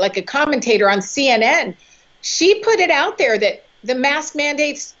analyst, like a commentator on CNN, she put it out there that the mask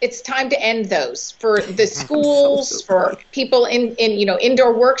mandates, it's time to end those for the schools, for people in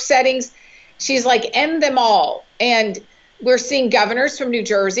indoor work settings. She's like, end them all. And we're seeing governors from New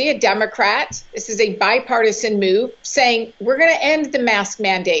Jersey, a Democrat, this is a bipartisan move, saying we're going to end the mask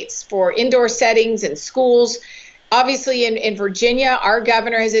mandates for indoor settings and schools. Obviously, in Virginia, our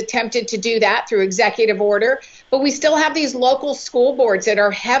governor has attempted to do that through executive order. But we still have these local school boards that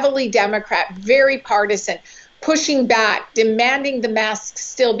are heavily Democrat, very partisan, pushing back, demanding the masks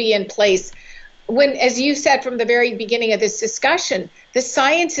still be in place. When, as you said from the very beginning of this discussion, the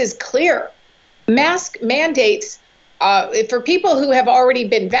science is clear. Mask mandates, for people who have already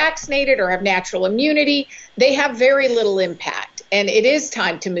been vaccinated or have natural immunity, they have very little impact. And it is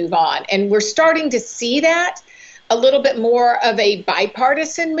time to move on. And we're starting to see that, a little bit more of a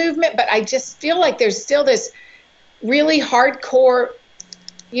bipartisan movement. But I just feel like there's still this really hardcore,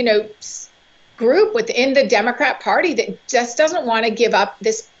 group within the Democrat Party that just doesn't want to give up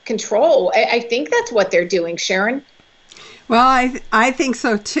this control. I think that's what they're doing, Sharon. Well, I think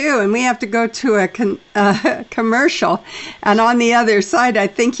so too, and we have to go to a commercial. And on the other side, I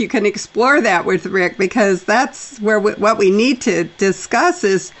think you can explore that with Rick, because that's where what we need to discuss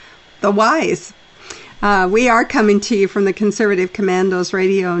is the whys. We are coming to you from the Conservative Commandos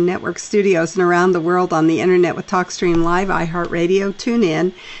Radio Network studios and around the world on the internet with TalkStream Live, iHeartRadio,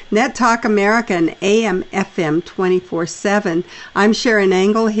 TuneIn, Net Talk America, and AM FM 24/7. I'm Sharon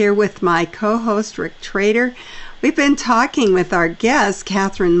Engel here with my co-host Rick Trader. We've been talking with our guest,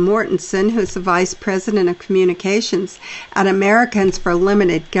 Catherine Mortensen, who's the Vice President of Communications at Americans for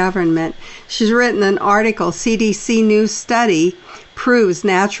Limited Government. She's written an article, CDC New Study Proves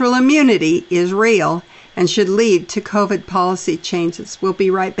Natural Immunity is Real and Should Lead to COVID Policy Changes. We'll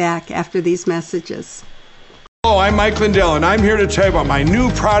be right back after these messages. Hello, I'm Mike Lindell, and I'm here to tell you about my new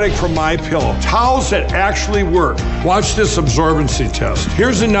product from MyPillow. Towels that actually work. Watch this absorbency test.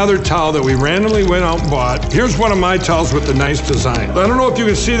 Here's another towel that we randomly went out and bought. Here's one of my towels with the nice design. I don't know if you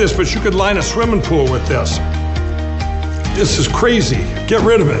can see this, but you could line a swimming pool with this. This is crazy. Get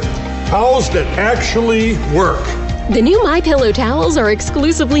rid of it. Towels that actually work. The new MyPillow towels are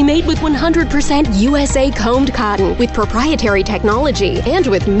exclusively made with 100% USA combed cotton with proprietary technology and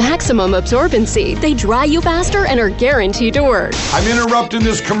with maximum absorbency. They dry you faster and are guaranteed to work. I'm interrupting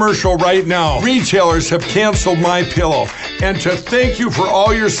this commercial right now. Retailers have canceled MyPillow. And to thank you for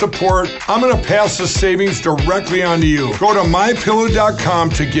all your support, I'm going to pass the savings directly on to you. Go to MyPillow.com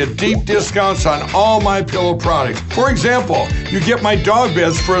to get deep discounts on all MyPillow products. For example, you get my dog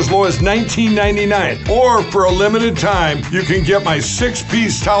beds for as low as $19.99. Or for a limited time, you can get my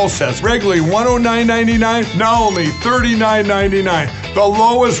 6-piece towel sets, regularly $109.99, now only $39.99. The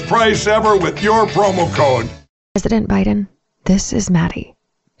lowest price ever with your promo code. President Biden, this is Maddie.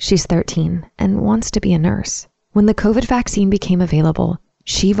 She's 13 and wants to be a nurse. When the COVID vaccine became available,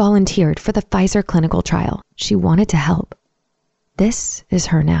 she volunteered for the Pfizer clinical trial. She wanted to help. This is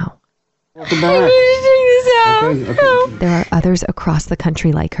her now. Okay. There are others across the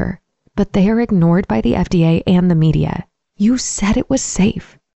country like her, but they are ignored by the FDA and the media. You said it was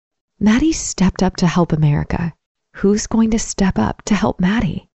safe. Maddie stepped up to help America. Who's going to step up to help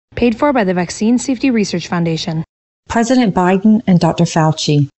Maddie? Paid for by the Vaccine Safety Research Foundation. President Biden and Dr.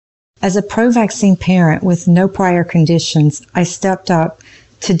 Fauci. As a pro-vaccine parent with no prior conditions, I stepped up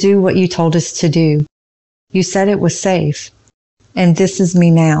to do what you told us to do. You said it was safe, and this is me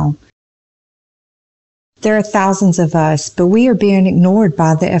now. There are thousands of us, but we are being ignored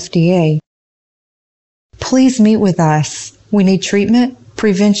by the FDA. Please meet with us. We need treatment,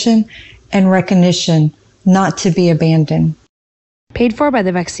 prevention, and recognition, not to be abandoned. Paid for by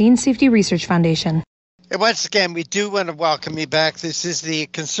the Vaccine Safety Research Foundation. And once again, we do want to welcome you back. This is the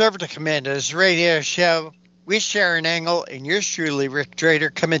Conservative Commandos radio show. with Sharon Engel and yours truly, Rick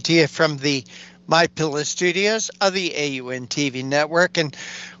Drader, coming to you from the My Pillow studios of the AUN TV network. And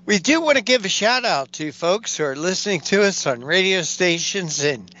we do want to give a shout out to folks who are listening to us on radio stations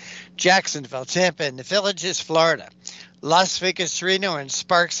in Jacksonville, Tampa, and the Villages, Florida, Las Vegas, Reno, and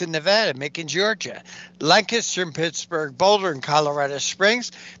Sparks in Nevada, Macon, Georgia, Lancaster and Pittsburgh, Boulder and Colorado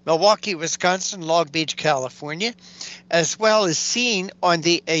Springs, Milwaukee, Wisconsin, Long Beach, California, as well as seen on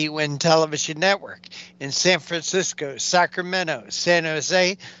the AUN television network in San Francisco, Sacramento, San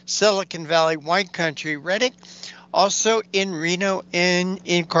Jose, Silicon Valley, Wine Country, Redding, also in Reno and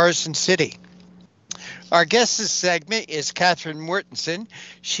in Carson City. Our guest this segment is Catherine Mortensen.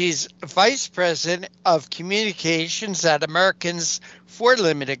 She's Vice President of Communications at Americans for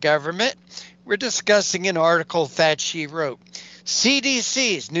Limited Government. We're discussing an article that she wrote.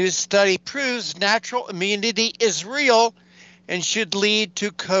 CDC's new study proves natural immunity is real and should lead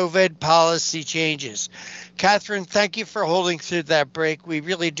to COVID policy changes. Catherine, thank you for holding through that break. We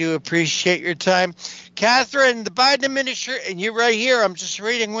really do appreciate your time. Catherine, the Biden administration, and you're right here, I'm just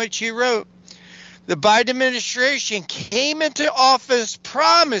reading what you wrote. The Biden administration came into office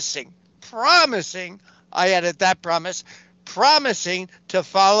promising, I added that promising to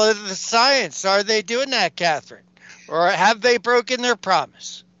follow the science. Are they doing that, Catherine? Or have they broken their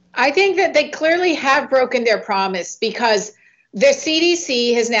promise? I think that they clearly have broken their promise because the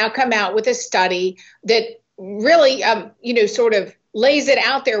CDC has now come out with a study that really, sort of lays it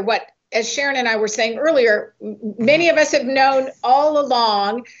out there. What, as Sharon and I were saying earlier, many of us have known all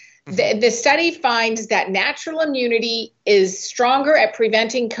along. The study finds that natural immunity is stronger at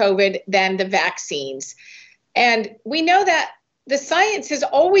preventing COVID than the vaccines. And we know that the science has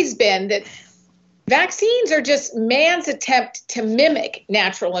always been that vaccines are just man's attempt to mimic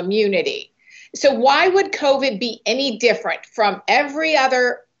natural immunity. So why would COVID be any different from every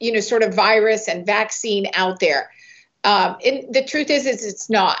other, sort of virus and vaccine out there? And the truth is it's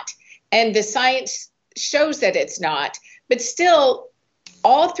not. And the science shows that it's not. But still,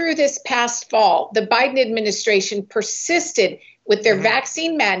 all through this past fall, the Biden administration persisted with their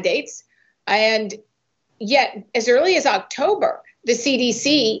vaccine mandates. And yet, as early as October, the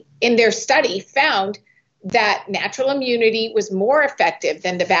CDC in their study found that natural immunity was more effective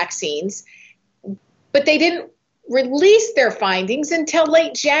than the vaccines. But they didn't release their findings until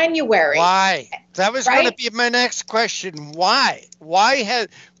late January. Why? That was going to be my next question. Why?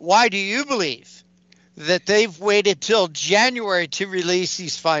 Why do you believe that they've waited till January to release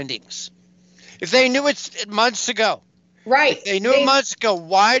these findings? If they knew it months ago. Right. If they knew it months ago,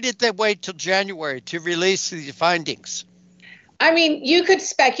 why did they wait till January to release these findings? I mean, you could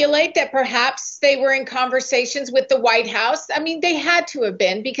speculate that perhaps they were in conversations with the White House. I mean, they had to have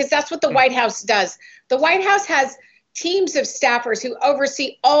been because that's what the White House does. The White House has teams of staffers who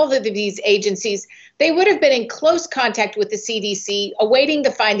oversee all of these agencies. They would have been in close contact with the CDC, awaiting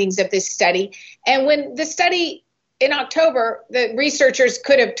the findings of this study. And when the study in October, the researchers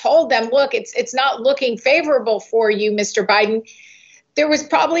could have told them, look, it's not looking favorable for you, Mr. Biden. There was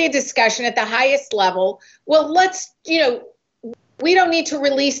probably a discussion at the highest level. Well, let's, we don't need to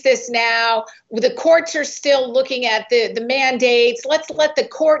release this now. The courts are still looking at the mandates. Let's let the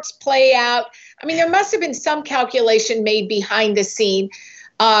courts play out. I mean, there must have been some calculation made behind the scene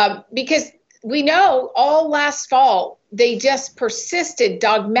because we know all last fall, they just persisted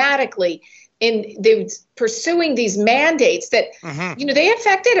dogmatically in pursuing these mandates that, they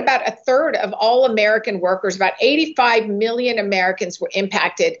affected about a third of all American workers. About 85 million Americans were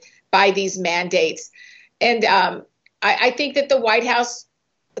impacted by these mandates. And I think that the White House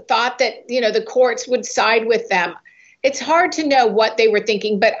thought that, the courts would side with them. It's hard to know what they were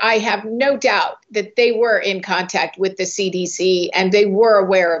thinking, but I have no doubt that they were in contact with the CDC and they were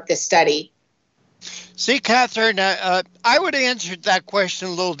aware of the study. See, Catherine, I would have answered that question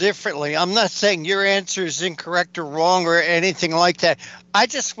a little differently. I'm not saying your answer is incorrect or wrong or anything like that. I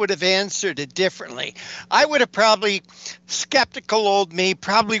just would have answered it differently. I would have probably, skeptical old me,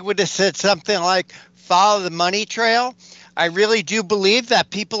 probably would have said something like, follow the money trail. I really do believe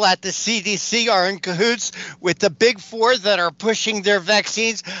that people at the CDC are in cahoots with the big four that are pushing their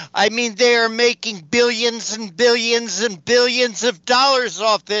vaccines. I mean, they are making billions and billions and billions of dollars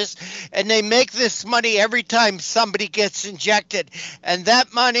off this, and they make this money every time somebody gets injected. And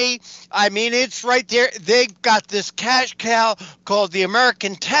that money, I mean, it's right there. They've got this cash cow called the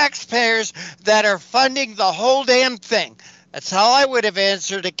American taxpayers that are funding the whole damn thing. That's how I would have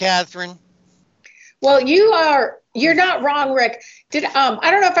answered it, Catherine. Well, you're not wrong, Rick.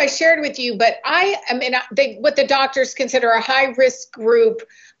 I don't know if I shared with you, but I am in what the doctors consider a high risk group.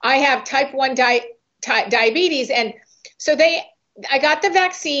 I have type 1 diabetes. And so I got the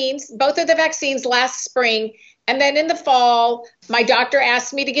vaccines, both of the vaccines last spring. And then in the fall, my doctor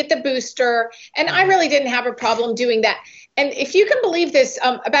asked me to get the booster. And I really didn't have a problem doing that. And if you can believe this,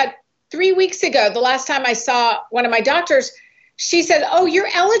 about 3 weeks ago, the last time I saw one of my doctors, she said, "Oh, you're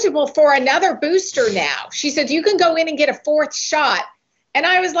eligible for another booster now." She said, "You can go in and get a fourth shot." And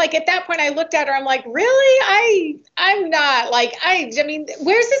I was like, at that point, I looked at her. I'm like, really? I'm not like, I mean,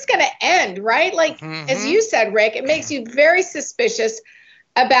 where's this going to end? Right? Like, as you said, Rick, it makes you very suspicious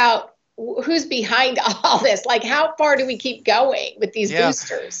about who's behind all this. Like, how far do we keep going with these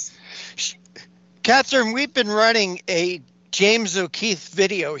boosters? Catherine, we've been running a James O'Keefe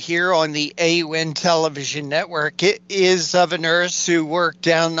video here on the AUN television network. It is of a nurse who worked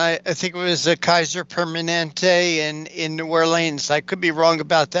down, I think it was a Kaiser Permanente in New Orleans. I could be wrong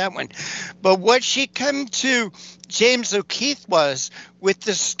about that one. But what she came to James O'Keefe was with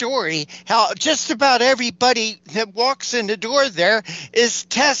the story, how just about everybody that walks in the door there is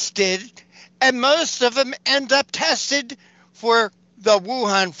tested, and most of them end up tested for the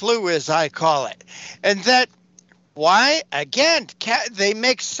Wuhan flu, as I call it. And that why? Again, they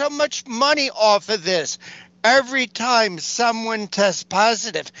make so much money off of this every time someone tests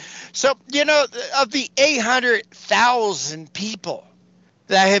positive. So, you know, of the 800,000 people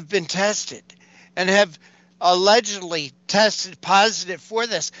that have been tested and have allegedly tested positive for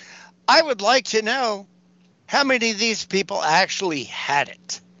this, I would like to know how many of these people actually had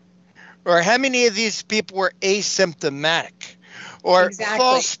it, or how many of these people were asymptomatic, or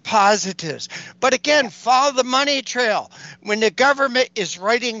false positives. But again, follow the money trail. When the government is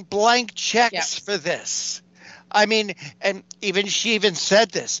writing blank checks for this, I mean, and she even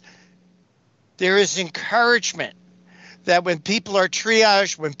said this, there is encouragement that when people are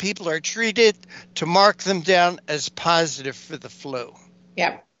triaged, when people are treated, to mark them down as positive for the flu.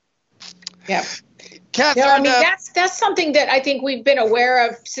 Yep. Catherine, I mean, that's something that I think we've been aware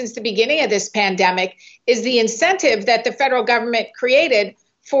of since the beginning of this pandemic, is the incentive that the federal government created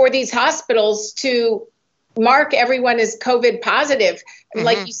for these hospitals to mark everyone as COVID positive.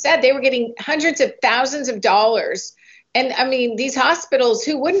 Like you said, they were getting hundreds of thousands of dollars. And I mean, these hospitals,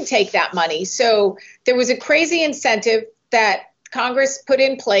 who wouldn't take that money? So there was a crazy incentive that Congress put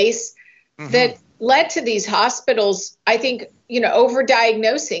in place that led to these hospitals, I think,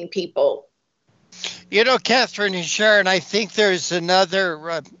 overdiagnosing people. You know, Catherine and Sharon, I think there's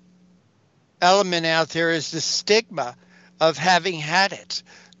another element out there, is the stigma of having had it.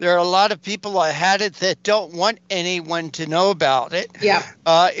 There are a lot of people that had it that don't want anyone to know about it. Yeah.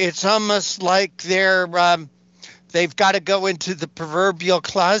 It's almost like they've got to go into the proverbial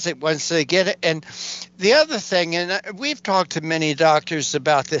closet once they get it. And the other thing, and we've talked to many doctors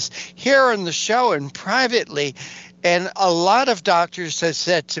about this here on the show and privately, and a lot of doctors have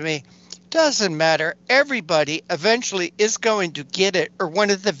said to me, doesn't matter. Everybody eventually is going to get it, or one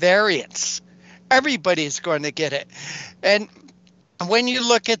of the variants. Everybody's going to get it. And when you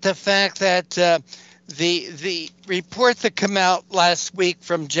look at the fact that the report that came out last week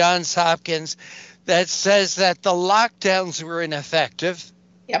from Johns Hopkins that says that the lockdowns were ineffective.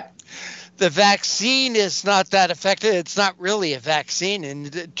 Yep. The vaccine is not that effective. It's not really a vaccine in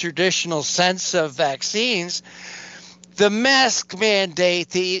the traditional sense of vaccines. The mask mandate,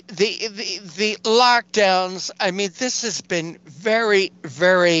 the lockdowns, I mean, this has been very,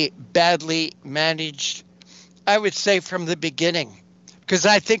 very badly managed, I would say, from the beginning. Because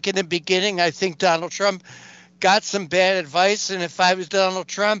I think in the beginning, Donald Trump got some bad advice. And if I was Donald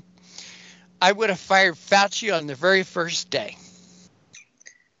Trump, I would have fired Fauci on the very first day.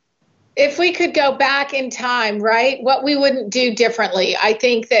 If we could go back in time, right, what we wouldn't do differently. I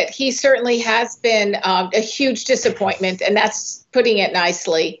think that he certainly has been a huge disappointment, and that's putting it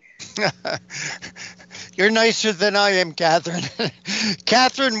nicely. You're nicer than I am, Catherine.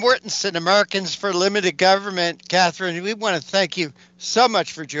 Catherine Mortensen, Americans for Limited Government. Catherine, we want to thank you so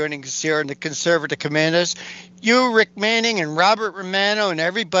much for joining us here on the Conservative Commandos. You, Rick Manning, and Robert Romano, and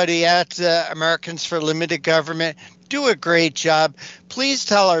everybody at Americans for Limited Government do a great job. Please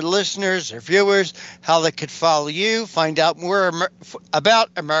tell our listeners or viewers how they could follow you, find out more about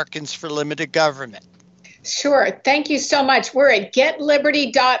Americans for Limited Government. Sure. Thank you so much. We're at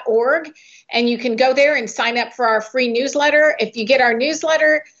getliberty.org, and you can go there and sign up for our free newsletter. If you get our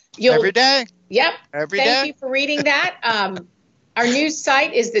newsletter, you'll... Every day? Yep. Every day. Thank you for reading that. Our news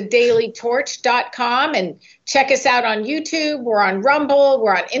site is thedailytorch.com, and check us out on YouTube. We're on Rumble.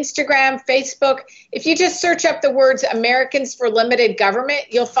 We're on Instagram, Facebook. If you just search up the words Americans for Limited Government,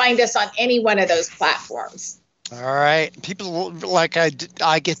 you'll find us on any one of those platforms. All right. People like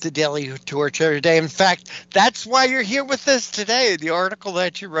I get the Daily Torch every day. In fact, that's why you're here with us today, the article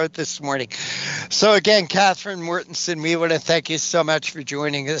that you wrote this morning. So again, Catherine Mortensen, we want to thank you so much for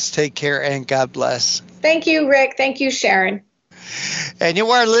joining us. Take care and God bless. Thank you, Rick. Thank you, Sharon. And you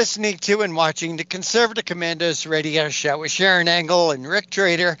are listening to and watching the Conservative Commandos radio show with Sharon Engel and Rick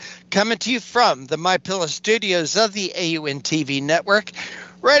Trader, coming to you from the MyPillow studios of the AUN TV network.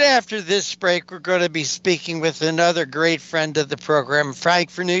 Right after this break, we're going to be speaking with another great friend of the program, Frank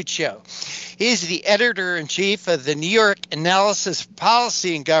Vernuccio. He's the editor-in-chief of the New York Analysis of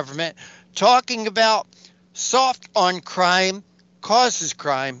Policy and Government, talking about soft on crime causes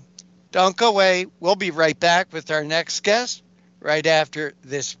crime. Don't go away. We'll be right back with our next guest right after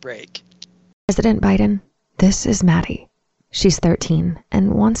this break. President Biden, this is Maddie. She's 13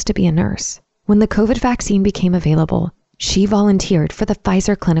 and wants to be a nurse. When the COVID vaccine became available, she volunteered for the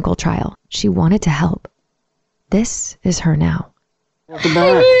Pfizer clinical trial. She wanted to help. This is her now.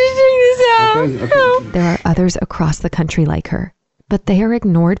 There are others across the country like her, but they are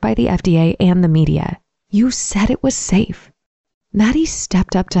ignored by the FDA and the media. You said it was safe. Maddie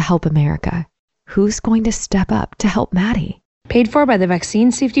stepped up to help America. Who's going to step up to help Maddie? Paid for by the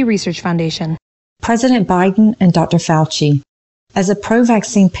Vaccine Safety Research Foundation. President Biden and Dr. Fauci. As a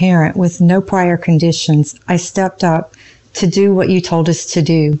pro-vaccine parent with no prior conditions, I stepped up to do what you told us to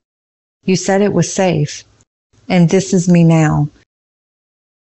do. You said it was safe, and this is me now.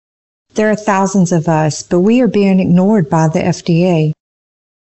 There are thousands of us, but we are being ignored by the FDA.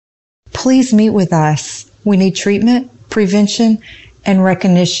 Please meet with us. We need treatment, prevention, and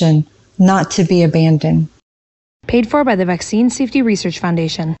recognition, not to be abandoned. Paid for by the Vaccine Safety Research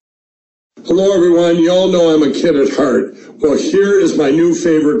Foundation. Hello, everyone. You all know I'm a kid at heart. Well, here is my new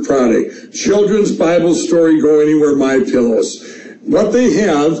favorite product. Children's Bible Story Go Anywhere My Pillows. What they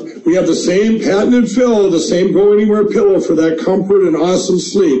have, we have the same patented fill, the same Go Anywhere pillow for that comfort and awesome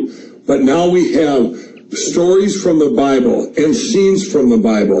sleep. But now we have stories from the Bible and scenes from the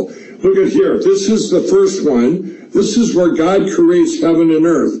Bible. Look at here. This is the first one. This is where God creates heaven and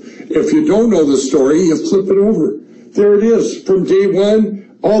earth. If you don't know the story, you flip it over. There it is, from day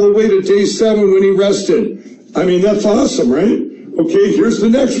 1 all the way to day 7 when he rested. I mean, that's awesome, right? Okay, here's the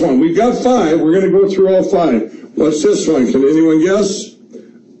next one. We've got 5. We're going to go through all 5. What's this one? Can anyone guess?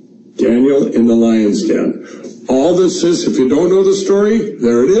 Daniel in the lion's den. All this is, if you don't know the story,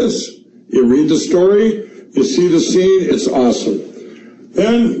 there it is. You read the story, you see the scene, it's awesome.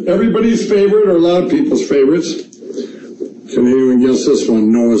 Then, everybody's favorite, or a lot of people's favorites. Can anyone guess this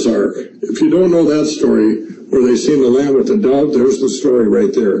one? Noah's Ark. If you don't know that story, where they seen the lamb with the dove, there's the story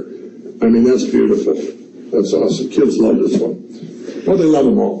right there. I mean, that's beautiful. That's awesome. Kids love this one. Well, they love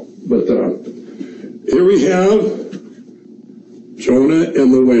them all. But here we have Jonah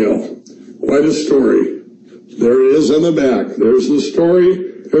and the whale. Quite a story. There it is on the back. There's the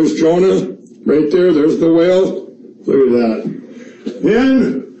story. There's Jonah right there. There's the whale. Look at that.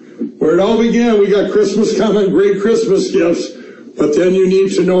 Then, where it all began, we got Christmas coming, great Christmas gifts. But then you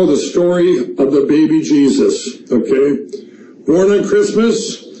need to know the story of the baby Jesus, okay? Born on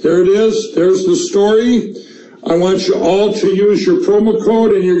Christmas, there it is. There's the story. I want you all to use your promo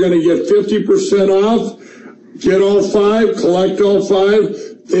code, and you're going to get 50% off. Get all 5, collect all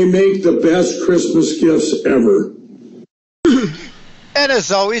 5. They make the best Christmas gifts ever. And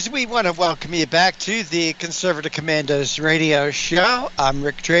as always, we want to welcome you back to the Conservative Commandos radio show. I'm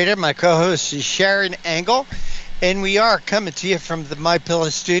Rick Trader. My co-host is Sharon Engel. And we are coming to you from the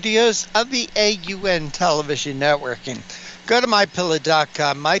MyPillow studios of the AUN television networking. Go to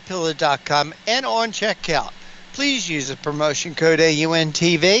mypillow.com, and on checkout, please use the promotion code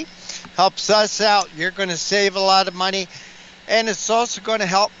AUNTV. Helps us out. You're going to save a lot of money. And it's also going to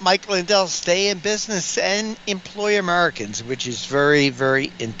help Mike Lindell stay in business and employ Americans, which is very,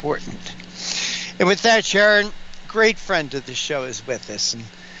 very important. And with that, Sharon, great friend of the show, is with us. And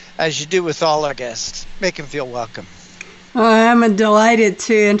as you do with all our guests, make them feel welcome. Well, I'm delighted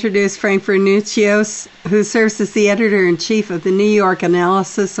to introduce Frank Vernuccio, who serves as the editor-in-chief of the New York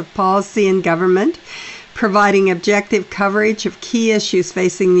Analysis of Policy and Government, providing objective coverage of key issues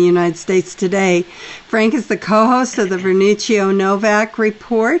facing the United States today. Frank is the co-host of the Vernuccio-Novak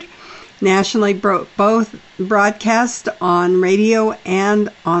Report, nationally both broadcast on radio and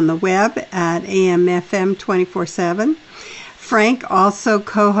on the web at AM/FM 24/7. Frank also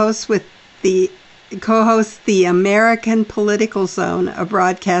co-hosts the American Political Zone, a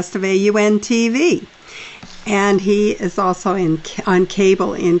broadcast of AUN TV. And he is also on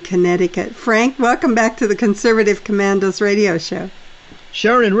cable in Connecticut. Frank, welcome back to the Conservative Commandos radio show.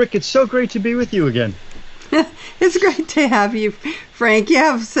 Sharon and Rick, it's so great to be with you again. It's great to have you, Frank. You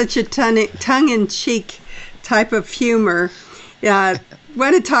have such a tongue-in-cheek type of humor.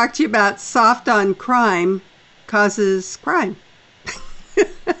 Want to talk to you about soft on crime causes crime.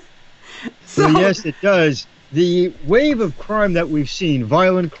 Well, yes, it does. The wave of crime that we've seen,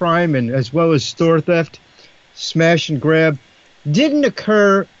 violent crime and as well as store theft, smash and grab, didn't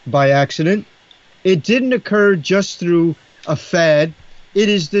occur by accident. It didn't occur just through a fad. It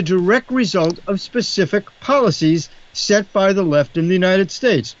is the direct result of specific policies set by the left in the United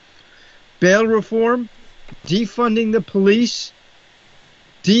States. Bail reform, defunding the police,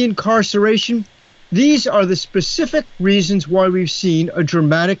 de-incarceration. These are the specific reasons why we've seen a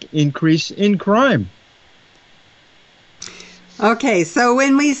dramatic increase in crime. Okay, so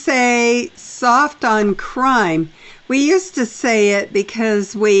when we say soft on crime, we used to say it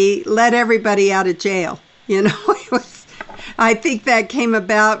because we let everybody out of jail. You know, I think that came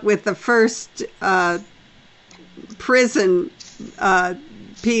about with the first prison,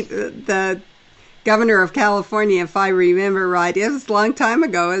 the governor of California, if I remember right. It was a long time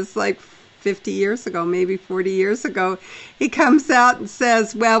ago. It was like 50 years ago, maybe 40 years ago. He comes out and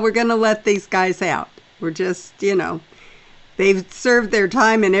says, well, we're going to let these guys out. We're just, you know, they've served their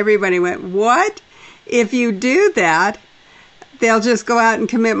time, and everybody went, what? If you do that, they'll just go out and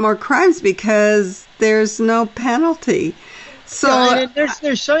commit more crimes because there's no penalty. So yeah, and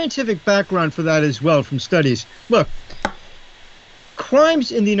there's scientific background for that as well from studies. Look,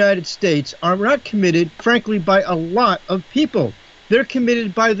 crimes in the United States are not committed, frankly, by a lot of people. They're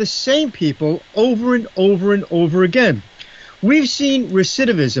committed by the same people over and over and over again. We've seen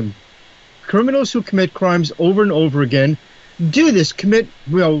recidivism. Criminals who commit crimes over and over again do this, commit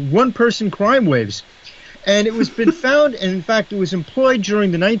one-person crime waves. And it was been found, and in fact it was employed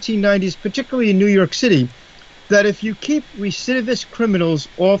during the 1990s, particularly in New York City, that if you keep recidivist criminals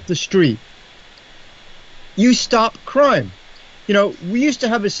off the street, you stop crime. You know, we used to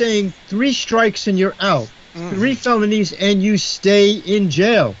have a saying, 3 strikes and you're out, 3 felonies and you stay in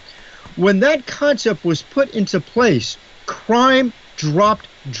jail. When that concept was put into place, crime dropped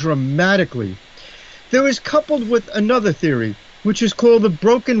dramatically. There was coupled with another theory, which is called the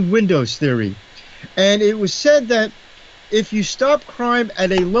broken windows theory. And it was said that if you stop crime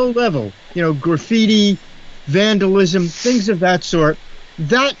at a low level, you know, graffiti, vandalism, things of that sort,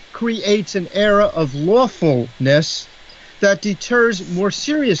 that creates an era of lawfulness that deters more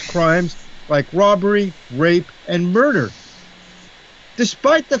serious crimes like robbery, rape, and murder.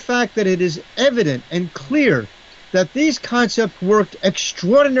 Despite the fact that it is evident and clear that these concepts worked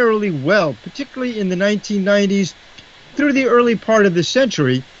extraordinarily well, particularly in the 1990s through the early part of the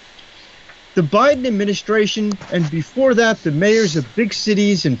century, the Biden administration, and before that, the mayors of big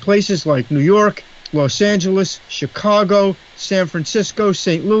cities in places like New York, Los Angeles, Chicago, San Francisco,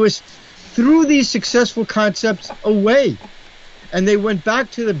 St. Louis, threw these successful concepts away. And they went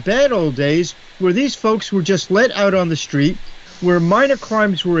back to the bad old days where these folks were just let out on the street, where minor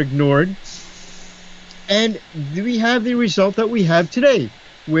crimes were ignored. And we have the result that we have today,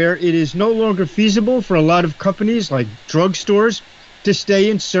 where it is no longer feasible for a lot of companies like drugstores to stay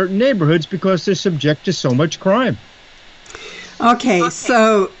in certain neighborhoods because they're subject to so much crime. Okay,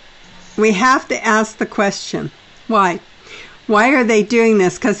 so we have to ask the question, why? Why are they doing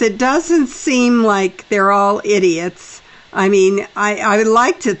this? Because it doesn't seem like they're all idiots. I mean, I would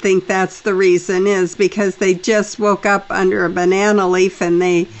like to think that's the reason, is because they just woke up under a banana leaf and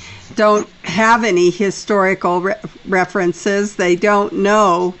they don't have any historical references. They don't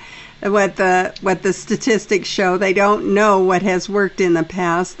know what the statistics show. They don't know what has worked in the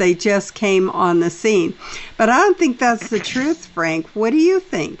past. They just came on the scene. But I don't think that's the truth, Frank. What do you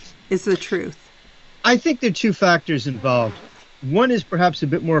think is the truth? I think there are 2 factors involved. One is perhaps a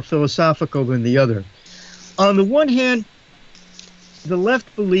bit more philosophical than the other. On the one hand, the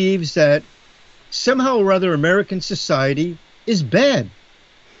left believes that somehow or other American society is bad,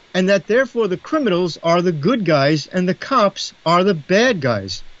 and that therefore the criminals are the good guys and the cops are the bad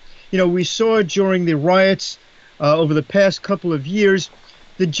guys. You know, we saw during the riots over the past couple of years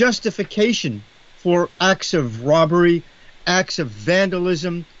the justification for acts of robbery, acts of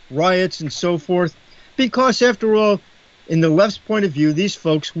vandalism, riots, and so forth, because after all, in the left's point of view, these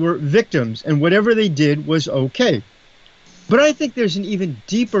folks were victims, and whatever they did was okay. But I think there's an even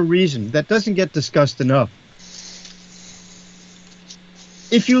deeper reason that doesn't get discussed enough.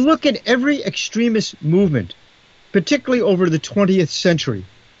 If you look at every extremist movement, particularly over the 20th century,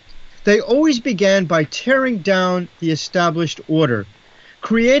 they always began by tearing down the established order,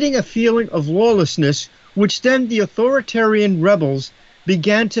 creating a feeling of lawlessness, which then the authoritarian rebels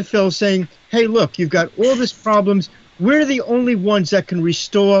began to fill, saying, hey, look, you've got all these problems. We're the only ones that can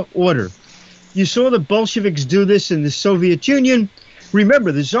restore order. You saw the Bolsheviks do this in the Soviet Union.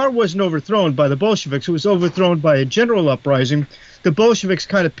 Remember, the Tsar wasn't overthrown by the Bolsheviks. It was overthrown by a general uprising. The Bolsheviks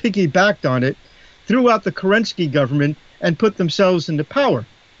kind of piggybacked on it, threw out the Kerensky government, and put themselves into power.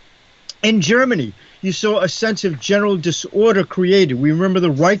 In Germany, you saw a sense of general disorder created. We remember the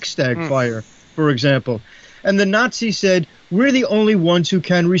Reichstag fire, for example. And the Nazis said, we're the only ones who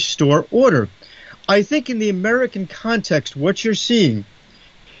can restore order. I think in the American context, what you're seeing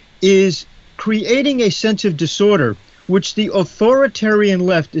is creating a sense of disorder, which the authoritarian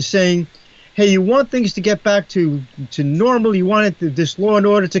left is saying, hey, you want things to get back to normal, you want this law and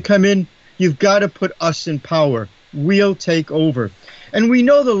order to come in, you've got to put us in power. We'll take over. And we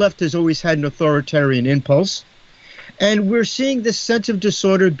know the left has always had an authoritarian impulse, and we're seeing this sense of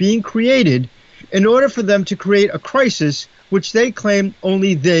disorder being created in order for them to create a crisis which they claim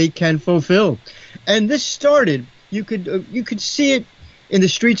only they can fulfill. And this started, you could see it in the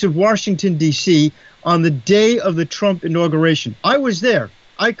streets of Washington, D.C. on the day of the Trump inauguration. I was there.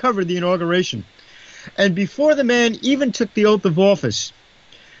 I covered the inauguration. And before the man even took the oath of office,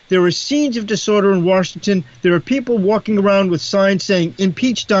 there were scenes of disorder in Washington. There were people walking around with signs saying,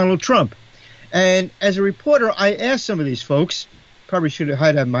 impeach Donald Trump. And as a reporter, I asked some of these folks, probably should have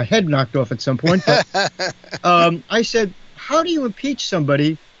had my head knocked off at some point, but I said, how do you impeach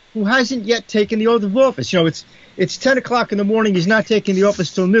somebody who hasn't yet taken the oath of office? You know, it's 10 o'clock in the morning. He's not taking the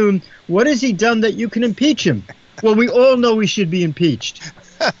office till noon. What has he done that you can impeach him? Well, we all know he should be impeached.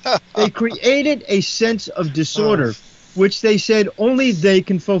 They created a sense of disorder, which they said only they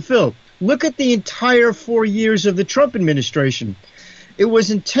can fulfill. Look at the entire 4 years of the Trump administration. It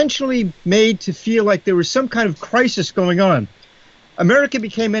was intentionally made to feel like there was some kind of crisis going on. America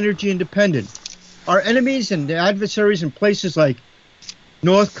became energy independent. Our enemies and adversaries in places like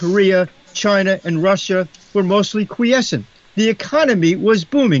North Korea, China, and Russia were mostly quiescent. The economy was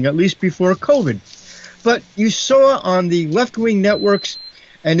booming, at least before COVID. But you saw on the left-wing networks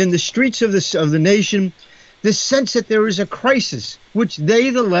and in the streets of the nation this sense that there is a crisis, which they,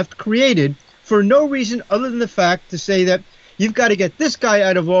 the left, created for no reason other than the fact to say that you've got to get this guy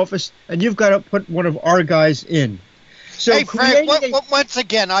out of office and you've got to put one of our guys in. So hey, Frank, once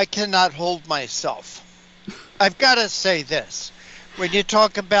again, I cannot hold myself. I've got to say this. When you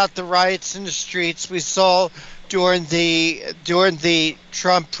talk about the riots in the streets we saw during the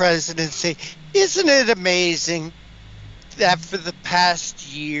Trump presidency, isn't it amazing that for the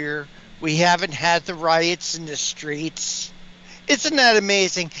past year we haven't had the riots in the streets? Isn't that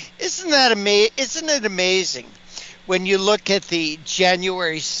amazing? Isn't it amazing when you look at the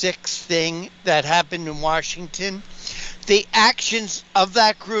January 6th thing that happened in Washington? The actions of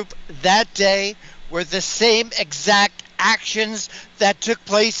that group that day were the same exact actions that took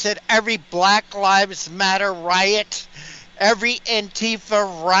place at every Black Lives Matter riot, every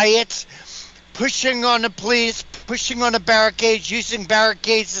Antifa riot, pushing on the police, pushing on the barricades, using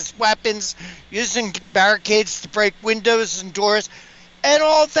barricades as weapons, using barricades to break windows and doors, and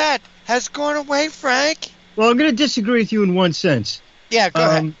all that has gone away, Frank. Well, I'm going to disagree with you in one sense. Yeah, go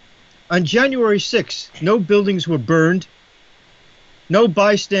ahead. On January 6th, no buildings were burned. No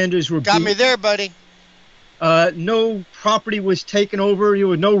bystanders were beaten. Got me there, buddy. No property was taken over. There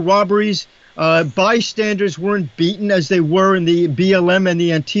were no robberies. Bystanders weren't beaten as they were in the BLM and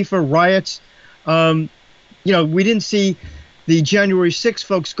the Antifa riots. We didn't see the January 6th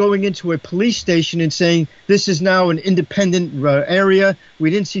folks going into a police station and saying, this is now an independent area. We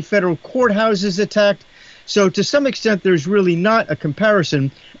didn't see federal courthouses attacked. So to some extent, there's really not a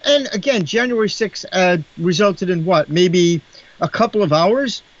comparison. And again, January 6th resulted in what? Maybe a couple of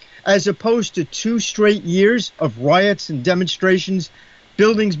hours, as opposed to 2 straight years of riots and demonstrations,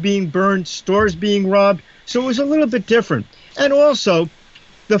 buildings being burned, stores being robbed. So it was a little bit different. And also,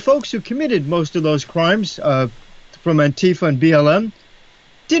 the folks who committed most of those crimes from Antifa and BLM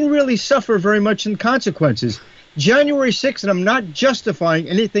didn't really suffer very much in consequences. January 6th, and I'm not justifying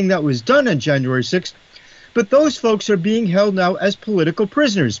anything that was done on January 6th, but those folks are being held now as political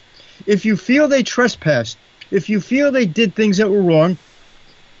prisoners. If you feel they trespassed, if you feel they did things that were wrong,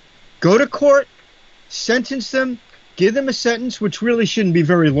 go to court, sentence them, give them a sentence, which really shouldn't be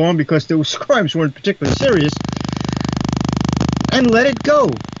very long because those crimes weren't particularly serious, and let it go.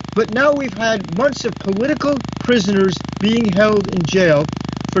 But now we've had months of political prisoners being held in jail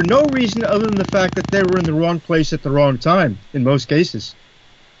for no reason other than the fact that they were in the wrong place at the wrong time, in most cases.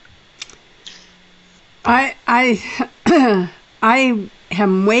 I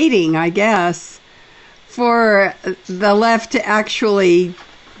am waiting, I guess, for the left to actually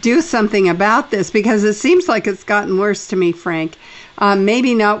do something about this, because it seems like it's gotten worse to me, Frank.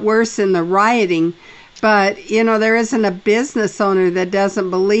 Maybe not worse in the rioting, but, there isn't a business owner that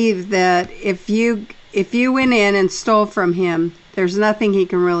doesn't believe that if you went in and stole from him There's nothing he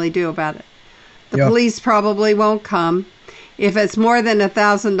can really do about it. The Yeah. police probably won't come. If it's more than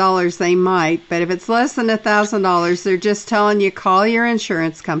 $1,000, they might. But if it's less than $1,000, they're just telling you, call your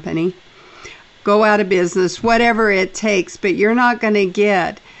insurance company, go out of business, whatever it takes. But you're not going to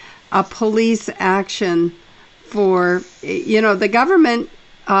get a police action for, the government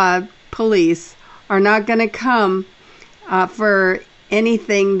police are not going to come for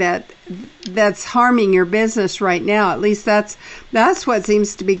anything that's harming your business right now. At least that's what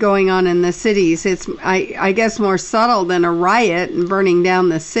seems to be going on in the cities. It's I guess more subtle than a riot and burning down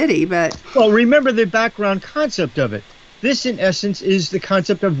the city, but well, remember the background concept of it. This, in essence, is the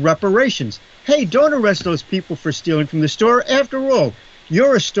concept of reparations. Hey, don't arrest those people for stealing from the store. After all,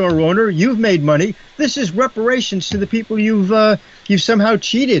 you're a store owner. You've made money. This is reparations to the people you've somehow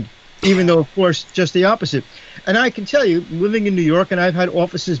cheated, even though, of course, just the opposite. And I can tell you, living in New York, and I've had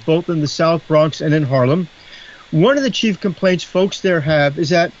offices both in the South Bronx and in Harlem, one of the chief complaints folks there have is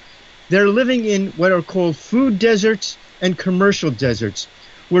that they're living in what are called food deserts and commercial deserts,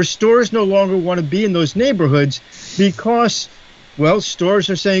 where stores no longer want to be in those neighborhoods because, well, stores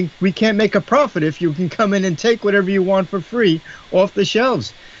are saying, we can't make a profit if you can come in and take whatever you want for free off the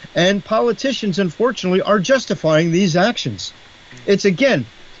shelves. And politicians, unfortunately, are justifying these actions. It's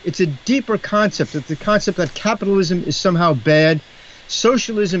a deeper concept. It's the concept that capitalism is somehow bad,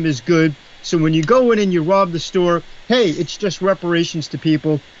 socialism is good. So when you go in and you rob the store, hey, it's just reparations to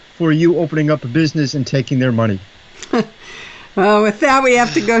people for you opening up a business and taking their money. Well, with that, we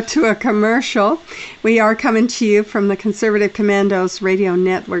have to go to a commercial. We are coming to you from the Conservative Commandos Radio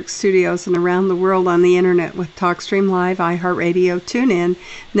Network studios and around the world on the internet with TalkStream Live, iHeartRadio, TuneIn,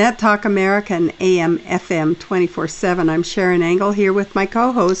 Net Talk America, and AM, FM 24/7. I'm Sharon Engel here with my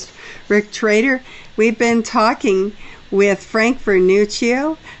co-host, Rick Trader. We've been talking with Frank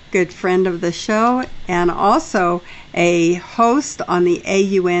Vernuccio, good friend of the show, and also a host on the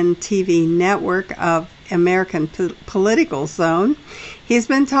AUN TV network of American Political Zone. He's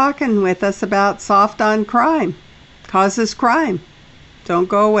been talking with us about soft on crime. Causes crime. Don't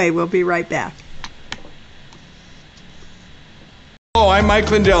go away. We'll be right back. Hello, I'm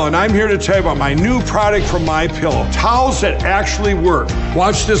Mike Lindell, and I'm here to tell you about my new product from MyPillow. Towels that actually work.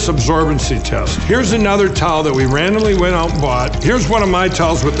 Watch this absorbency test. Here's another towel that we randomly went out and bought. Here's one of my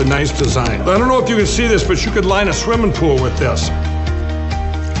towels with the nice design. I don't know if you can see this, but you could line a swimming pool with this.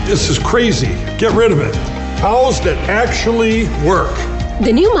 This is crazy. Get rid of it. Towels that actually work.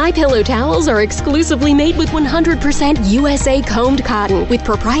 The new MyPillow towels are exclusively made with 100% USA combed cotton with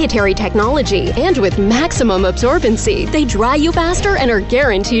proprietary technology and with maximum absorbency. They dry you faster and are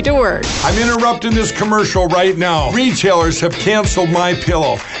guaranteed to work. I'm interrupting this commercial right now. Retailers have canceled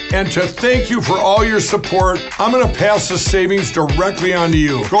MyPillow. And to thank you for all your support, I'm going to pass the savings directly on to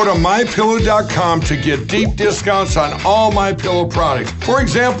you. Go to MyPillow.com to get deep discounts on all MyPillow products. For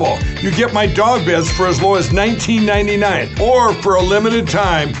example, you get my dog beds for as low as $19.99. Or for a limited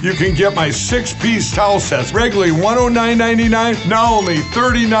time, you can get my 6-piece towel sets, regularly $109.99, now only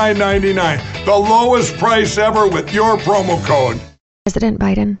 $39.99. The lowest price ever with your promo code. President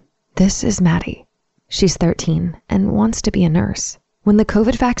Biden, this is Maddie. She's 13 and wants to be a nurse. When the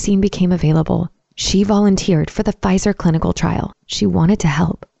COVID vaccine became available, she volunteered for the Pfizer clinical trial. She wanted to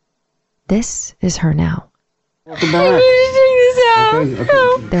help. This is her now. Welcome back.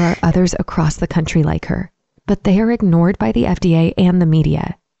 Okay. There are others across the country like her, but they are ignored by the FDA and the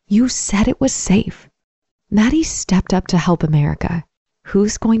media. You said it was safe. Maddie stepped up to help America.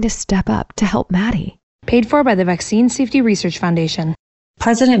 Who's going to step up to help Maddie? Paid for by the Vaccine Safety Research Foundation.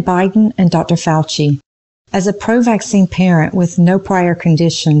 President Biden and Dr. Fauci. As a pro-vaccine parent with no prior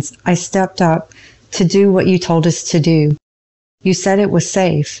conditions, I stepped up to do what you told us to do. You said it was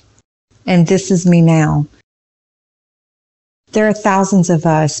safe, and this is me now. There are thousands of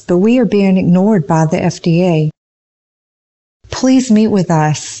us, but we are being ignored by the FDA. Please meet with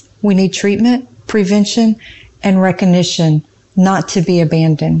us. We need treatment, prevention, and recognition, not to be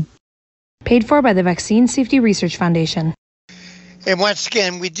abandoned. Paid for by the Vaccine Safety Research Foundation. And once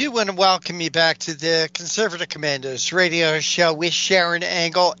again, we do want to welcome you back to the Conservative Commandos radio show with Sharon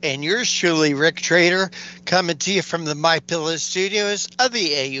Engel and yours truly, Rick Trader, coming to you from the MyPillow studios of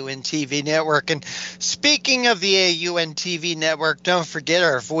the AUN TV network. And speaking of the AUN TV network, don't forget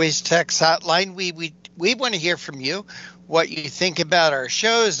our voice text hotline. We want to hear from you, what you think about our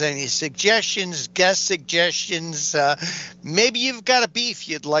shows, any suggestions, guest suggestions. Maybe you've got a beef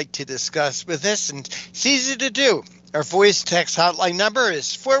you'd like to discuss with us, and it's easy to do. Our voice text hotline number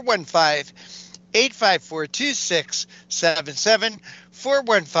is 415-854-2677,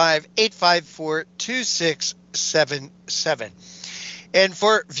 415-854-2677. And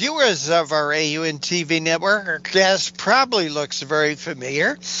for viewers of our AUN TV network, our guest probably looks very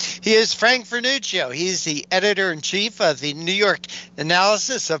familiar. He is Frank Vernuccio. He's the editor-in-chief of the New York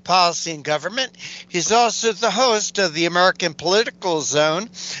Analysis of Policy and Government. He's also the host of the American Political Zone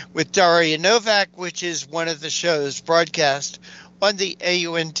with Daria Novak, which is one of the shows broadcast on the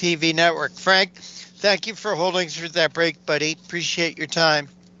AUN TV network. Frank, thank you for holding through that break, buddy. Appreciate your time.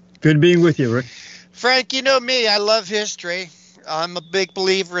 Good being with you, Rick. Frank, you know me. I love history. I'm a big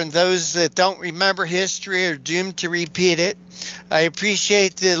believer in those that don't remember history are doomed to repeat it. I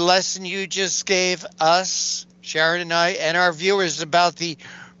appreciate the lesson you just gave us, Sharon and I, and our viewers about the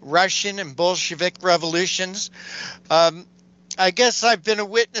Russian and Bolshevik revolutions. I guess I've been a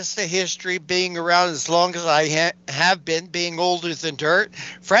witness to history, being around as long as I have been, being older than dirt.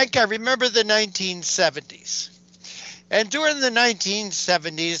 Frank, I remember the 1970s. And during the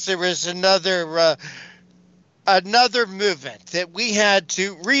 1970s, there was another movement that we had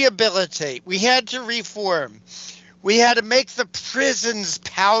to rehabilitate. We had to reform. We had to make the prisons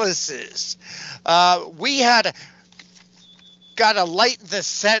palaces. We had to lighten the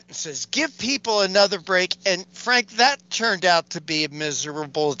sentences, give people another break. And Frank, that turned out to be a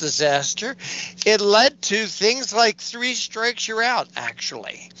miserable disaster. It led to things like 3 strikes, you're out,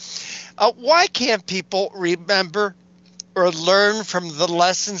 actually. Why can't people remember or learn from the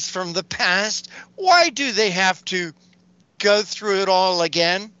lessons from the past? Why do they have to go through it all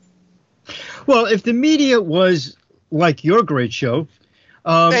again? Well, if the media was like your great show,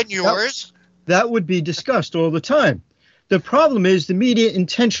 and yours, that would be discussed all the time. The problem is the media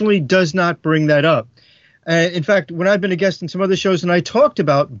intentionally does not bring that up. In fact, when I've been a guest in some other shows and I talked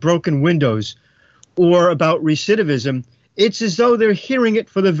about broken windows or about recidivism, it's as though they're hearing it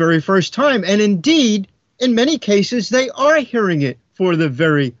for the very first time. And indeed, in many cases, they are hearing it for the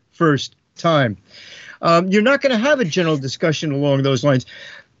very first time. You're not going to have a general discussion along those lines.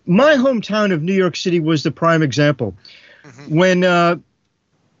 My hometown of New York City was the prime example. Mm-hmm. When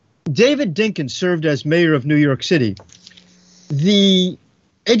David Dinkins served as mayor of New York City, the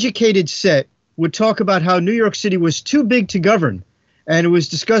educated set would talk about how New York City was too big to govern, and it was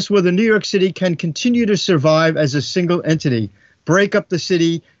discussed whether New York City can continue to survive as a single entity. Break up the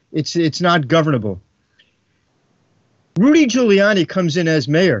city, it's not governable. Rudy Giuliani comes in as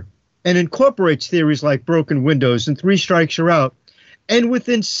mayor and incorporates theories like broken windows and 3 strikes you're out. And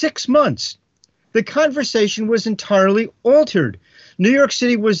within 6 months, the conversation was entirely altered. New York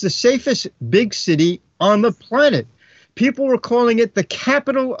City was the safest big city on the planet. People were calling it the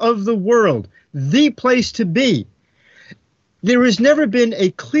capital of the world, the place to be. There has never been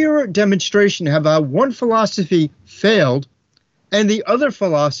a clearer demonstration of how one philosophy failed and the other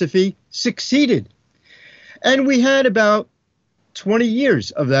philosophy succeeded. And we had about 20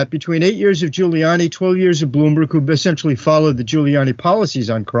 years of that, between 8 years of Giuliani, 12 years of Bloomberg, who essentially followed the Giuliani policies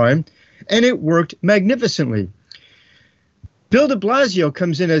on crime, and it worked magnificently. Bill de Blasio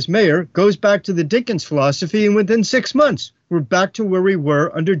comes in as mayor, goes back to the Dinkins philosophy, and within 6 months, we're back to where we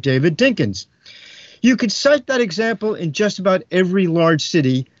were under David Dinkins. You could cite that example in just about every large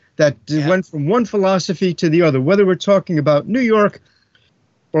city that went from one philosophy to the other, whether we're talking about New York,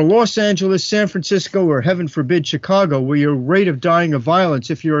 or Los Angeles, San Francisco, or heaven forbid, Chicago, where your rate of dying of violence,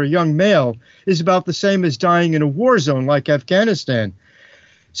 if you're a young male, is about the same as dying in a war zone like Afghanistan.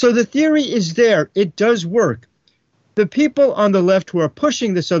 So the theory is there. It does work. The people on the left who are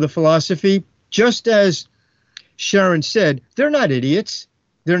pushing this other philosophy, just as Sharon said, they're not idiots.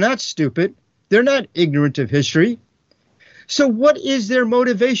 They're not stupid. They're not ignorant of history. So what is their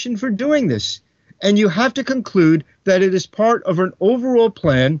motivation for doing this? And you have to conclude that it is part of an overall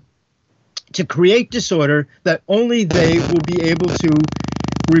plan to create disorder that only they will be able to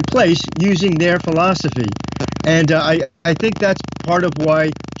replace using their philosophy. And I think that's part of why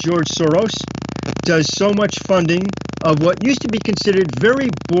George Soros does so much funding of what used to be considered very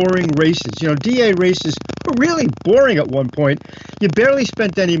boring races. You know, DA races were really boring at one point. You barely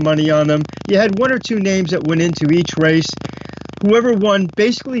spent any money on them. You had 1 or 2 names that went into each race. Whoever won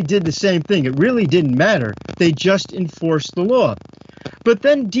basically did the same thing. It really didn't matter. They just enforced the law. But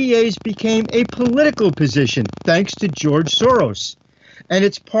then DAs became a political position, thanks to George Soros. And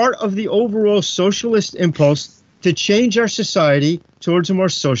it's part of the overall socialist impulse to change our society towards a more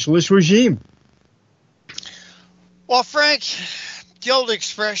socialist regime. Well, Frank, the old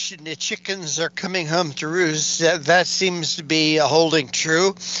expression, the chickens are coming home to roost, that seems to be holding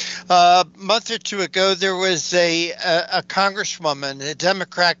true. A month or 2 ago, there was a congresswoman, a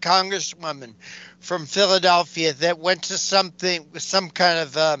Democrat congresswoman from Philadelphia that went to some kind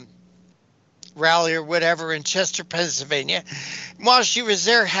of rally or whatever in Chester, Pennsylvania. While she was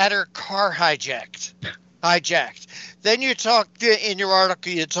there, had her car hijacked. hijacked. Then you talk in your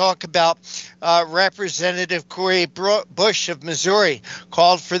article, you talk about Representative Cori Bush of Missouri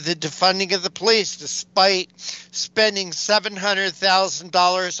called for the defunding of the police despite spending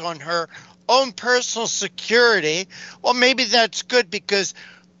 $700,000 on her own personal security. Well, maybe that's good because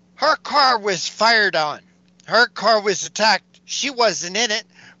her car was fired on. Her car was attacked. She wasn't in it,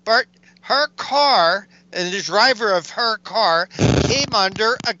 but her car and the driver of her car came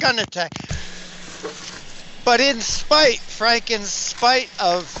under a gun attack. But in spite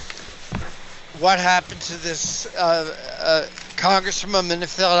of what happened to this congresswoman in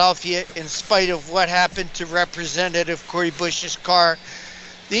Philadelphia, in spite of what happened to Representative Cori Bush's car,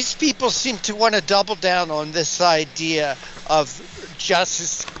 these people seem to want to double down on this idea of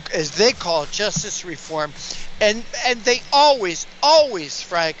justice, as they call it, justice reform, and they always,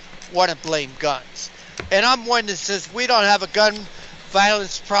 Frank, want to blame guns. And I'm one that says we don't have a gun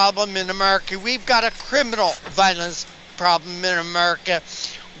violence problem in America. We've got a criminal violence problem in America.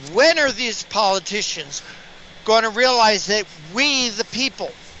 When are these politicians going to realize that we, the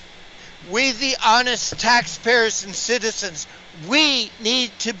people, we, the honest taxpayers and citizens, we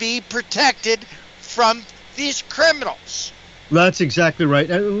need to be protected from these criminals? That's exactly right.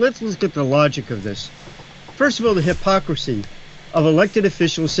 Let's look at the logic of this. First of all, the hypocrisy of elected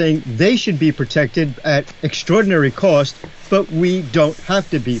officials saying they should be protected at extraordinary cost, but we don't have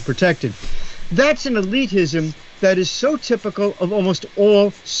to be protected. That's an elitism that is so typical of almost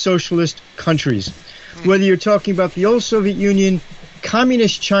all socialist countries. Whether you're talking about the old Soviet Union,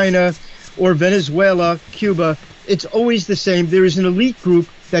 communist China, or Venezuela, Cuba, it's always the same. There is an elite group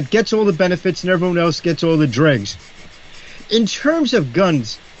that gets all the benefits and everyone else gets all the dregs. In terms of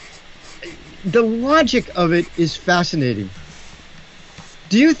guns, the logic of it is fascinating.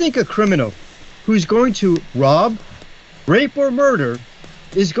 Do you think a criminal who's going to rob, rape, or murder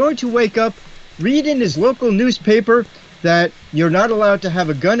is going to wake up, read in his local newspaper that you're not allowed to have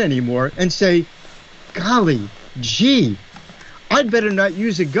a gun anymore, and say, golly, gee, I'd better not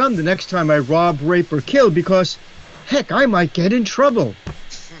use a gun the next time I rob, rape, or kill because, heck, I might get in trouble?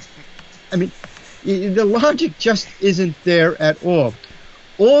 I mean, the logic just isn't there at all.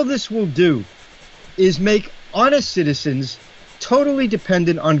 All this will do is make honest citizens totally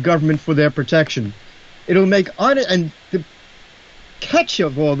dependent on government for their protection. It'll make honest, and the catch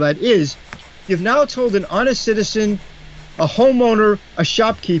of all that is, you've now told an honest citizen, a homeowner, a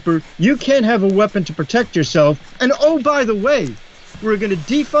shopkeeper, you can't have a weapon to protect yourself. And oh, by the way, we're going to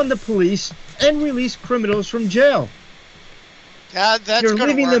defund the police and release criminals from jail. You're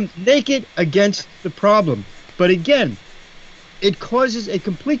leaving them naked against the problem. But again, it causes a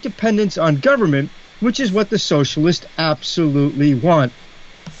complete dependence on government, which is what the socialists absolutely want.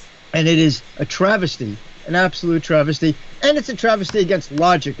 And it is a travesty, an absolute travesty. And it's a travesty against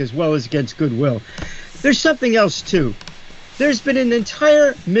logic as well as against goodwill. There's something else, too. There's been an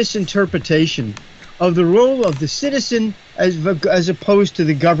entire misinterpretation of the role of the citizen as opposed to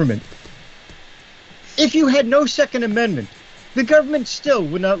the government. If you had no Second Amendment, the government still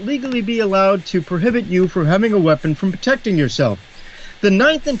would not legally be allowed to prohibit you from having a weapon from protecting yourself. The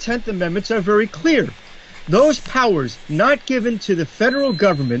 9th and 10th Amendments are very clear. Those powers not given to the federal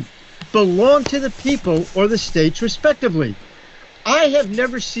government belong to the people or the states respectively. I have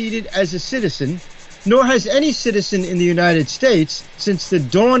never ceded as a citizen, nor has any citizen in the United States since the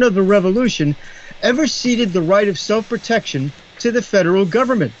dawn of the revolution ever ceded the right of self-protection to the federal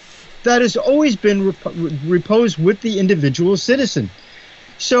government. That has always been reposed with the individual citizen.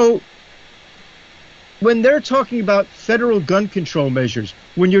 So when they're talking about federal gun control measures,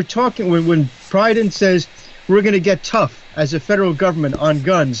 when you're talking, when Biden says we're going to get tough as a federal government on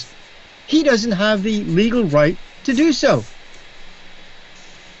guns, he doesn't have the legal right to do so.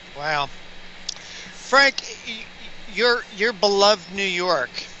 Wow. Frank, your beloved New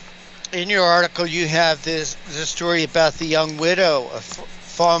York, in your article you have this story about the young widow of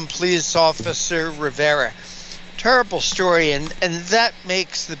fallen police officer Rivera. Terrible story, and that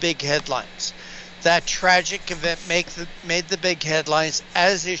makes the big headlines. That tragic event made the big headlines,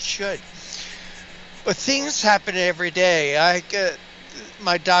 as it should. But things happen every day. I get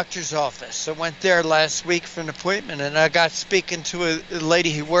my doctor's office. I went there last week for an appointment, and I got speaking to a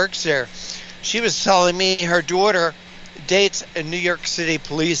lady who works there. She was telling me her daughter dates a New York City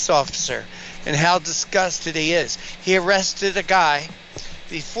police officer and how disgusted he is. He arrested a guy.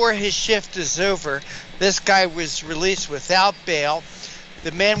 Before his shift is over, this guy was released without bail.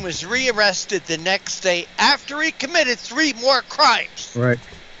 The man was rearrested the next day after he committed 3 more crimes. Right.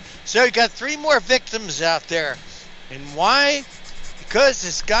 So you got 3 more victims out there. And why? Because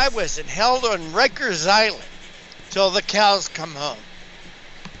this guy wasn't held on Rikers Island till the cows come home.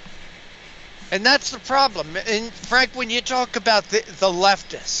 And that's the problem. And Frank, when you talk about the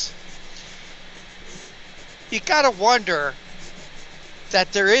leftists, you got to wonder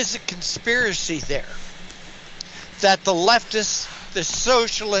that there is a conspiracy there. That the leftists, the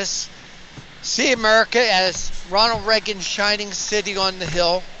socialists, see America as Ronald Reagan's shining city on the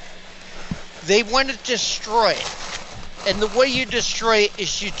hill. They want to destroy it. And the way you destroy it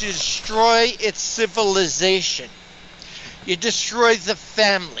is you destroy its civilization. You destroy the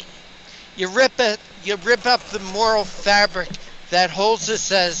family. You rip up the moral fabric that holds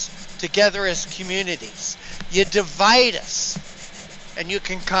us together as communities. You divide us, and you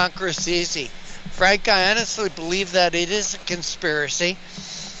can conquer us easy. Frank, I honestly believe that it is a conspiracy.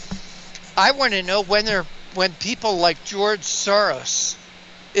 I want to know when people like George Soros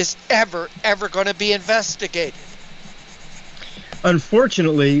is ever going to be investigated.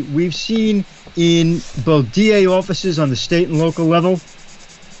 Unfortunately, we've seen in both DA offices on the state and local level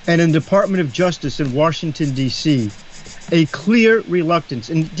and in the Department of Justice in Washington, D.C., a clear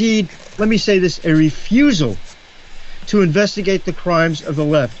reluctance, indeed, let me say this, a refusal to investigate the crimes of the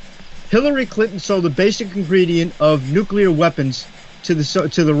left. Hillary Clinton sold the basic ingredient of nuclear weapons to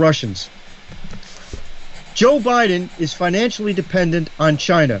the Russians. Joe Biden is financially dependent on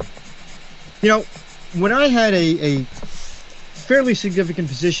China. You know, when I had a fairly significant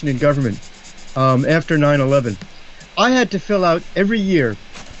position in government after 9/11, I had to fill out every year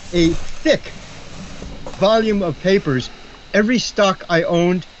a thick volume of papers, every stock I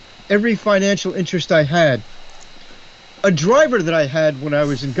owned, every financial interest I had. A driver that I had when I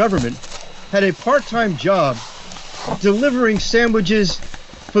was in government had a part-time job delivering sandwiches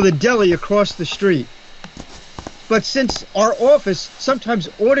for the deli across the street. But since our office sometimes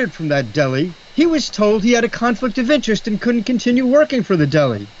ordered from that deli, he was told he had a conflict of interest and couldn't continue working for the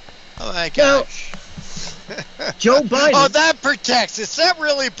deli. Oh my gosh. Now, Joe Biden... Oh, that protects us. That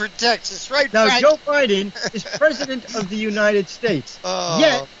really protects us, right, Now, Frank? Joe Biden is president of the United States.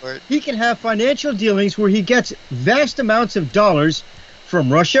 Yet, Lord. he can have financial dealings where he gets vast amounts of dollars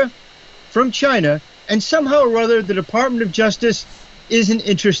from Russia, from China, and somehow or other the Department of Justice isn't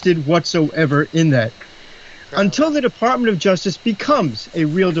interested whatsoever in that. Until the Department of Justice becomes a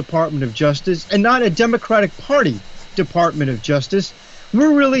real Department of Justice and not a Democratic Party Department of Justice,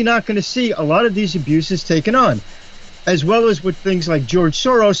 we're really not going to see a lot of these abuses taken on. As well as with things like George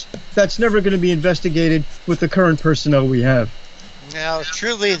Soros, that's never going to be investigated with the current personnel we have. Now,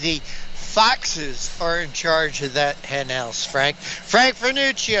 truly, the foxes are in charge of that hen house, Frank. Frank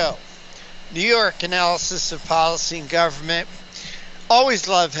Vernuccio, New York Analysis of Policy and Government. Always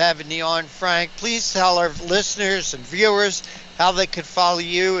love having you on, Frank. Please tell our listeners and viewers how they could follow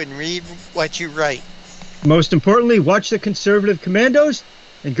you and read what you write. Most importantly, watch the Conservative Commandos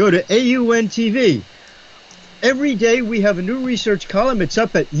and go to AUN TV. Every day we have a new research column. It's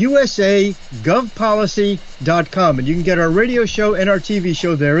up at usagovpolicy.com, and you can get our radio show and our TV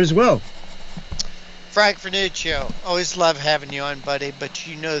show there as well. Frank Vernuccio, always love having you on, buddy, but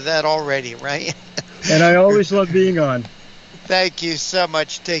you know that already, right? And I always love being on. Thank you so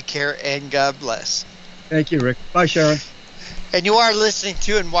much. Take care, and God bless. Thank you, Rick. Bye, Sharon. And you are listening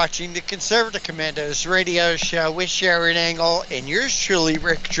to and watching the Conservative Commandos radio show with Sharon Angle and yours truly,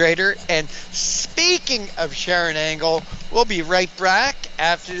 Rick Trader. And speaking of Sharon Angle, we'll be right back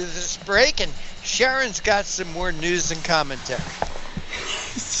after this break, and Sharon's got some more news and commentary.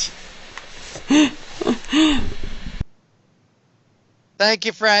 Thank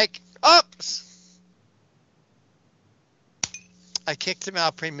you, Frank. Oops! I kicked him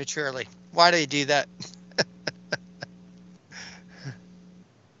out prematurely. Why do you do that?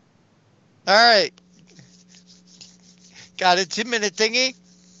 All right. Got a 2-minute thingy?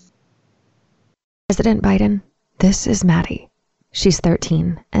 President Biden, this is Maddie. She's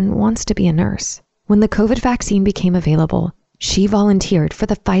 13 and wants to be a nurse. When the COVID vaccine became available, she volunteered for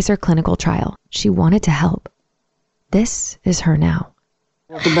the Pfizer clinical trial. She wanted to help. This is her now.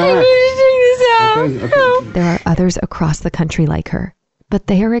 Welcome back. Okay. There are others across the country like her, but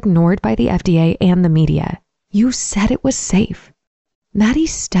they are ignored by the FDA and the media. You said it was safe. Maddie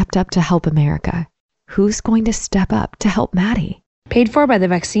stepped up to help America. Who's going to step up to help Maddie? Paid for by the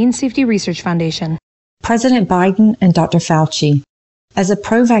Vaccine Safety Research Foundation. President Biden and Dr. Fauci. As a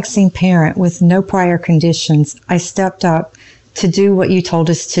pro-vaccine parent with no prior conditions, I stepped up to do what you told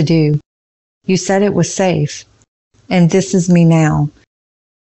us to do. You said it was safe. And this is me now.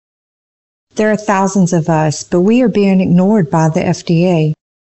 There are thousands of us, but we are being ignored by the FDA.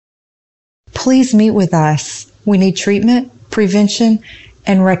 Please meet with us. We need treatment, prevention,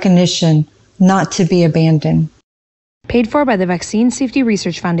 and recognition, not to be abandoned. Paid for by the Vaccine Safety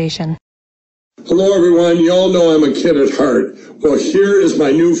Research Foundation. Hello, everyone. You all know I'm a kid at heart. Well, here is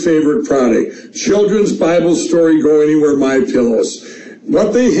my new favorite product. Children's Bible Story Go Anywhere My Pillows.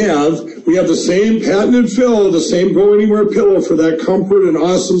 What they have, we have the same patented fill, the same Go Anywhere pillow for that comfort and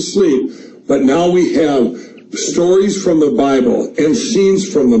awesome sleep. But now we have stories from the Bible and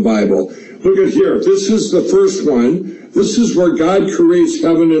scenes from the Bible. Look at here. This is the first one. This is where God creates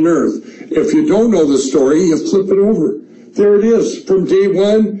heaven and earth. If you don't know the story, you flip it over. There it is, from day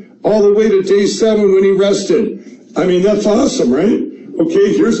 1 all the way to day 7 when he rested. I mean, that's awesome, right?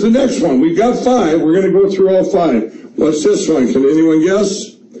 Okay, here's the next one. We've got 5. We're going to go through all 5. What's this one? Can anyone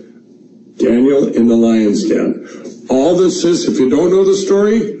guess? Daniel in the lion's den. All this is, if you don't know the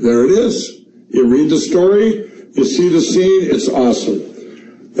story, there it is. You read the story, you see the scene, it's awesome.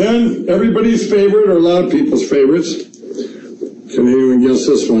 Then, everybody's favorite, or a lot of people's favorites. Can anyone guess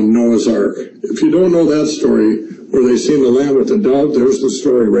this one? Noah's Ark. If you don't know that story, where they seen the lamb with the dove, there's the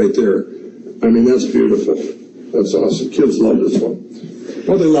story right there. I mean, that's beautiful. That's awesome. Kids love this one.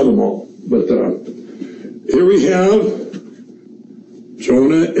 Well, they love them all. But here we have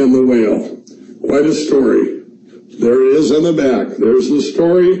Jonah and the whale. Quite a story. There it is on the back. There's the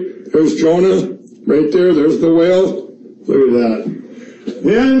story. There's Jonah right there. There's the whale. Look at that.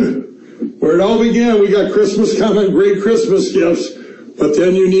 Then, where it all began, we got Christmas coming, great Christmas gifts. But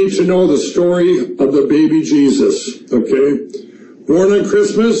then you need to know the story of the baby Jesus, okay? Born on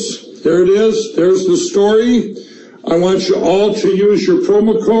Christmas, there it is. There's the story. I want you all to use your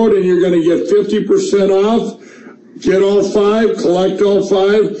promo code, and you're going to get 50% off. Get all 5, collect all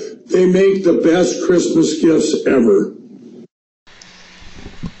 5. They make the best Christmas gifts ever.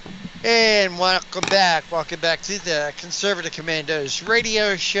 And welcome back to the Conservative Commandos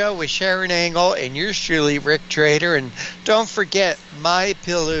radio show with Sharon Angle and yours truly, Rick Trader. And don't forget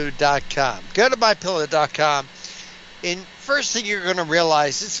MyPillow.com. Go to MyPillow.com, and first thing you're going to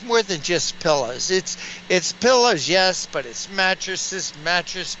realize, it's more than just pillows. It's pillows, yes, but it's mattresses,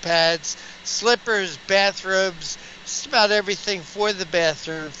 mattress pads, slippers, bathrobes, just about everything for the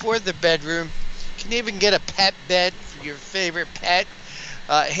bathroom, for the bedroom. You can even get a pet bed for your favorite pet.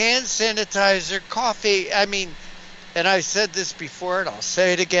 Hand sanitizer, coffee. I mean, and I said this before and I'll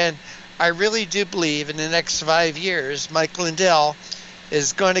say it again, I really do believe in the next 5 years, Mike Lindell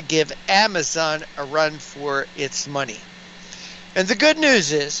is going to give Amazon a run for its money. And the good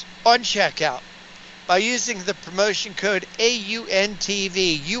news is, on checkout, by using the promotion code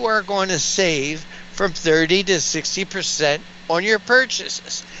AUNTV, you are going to save from 30 to 60% on your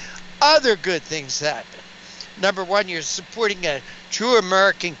purchases. Other good things happen. Number 1, you're supporting a true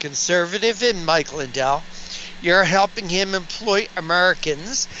American conservative in Mike Lindell. You're helping him employ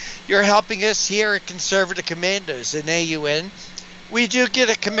Americans. You're helping us here at Conservative Commandos in AUN. We do get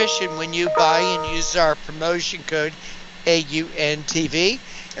a commission when you buy and use our promotion code AUNTV.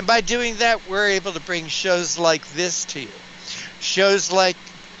 And by doing that, we're able to bring shows like this to you. Shows like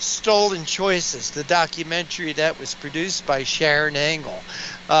Stolen Choices, the documentary that was produced by Sharon Angle.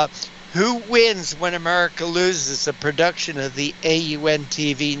 Who Wins When America Loses, a production of the AUN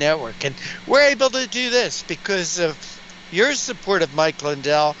TV network. And we're able to do this because of your support of Mike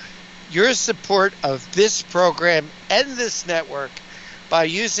Lindell, your support of this program and this network by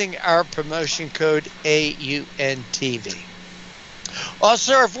using our promotion code AUNTV.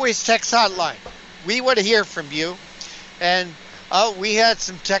 Also, our voice text hotline. We want to hear from you. And we had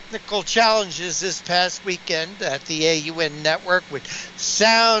some technical challenges this past weekend at the AUN network with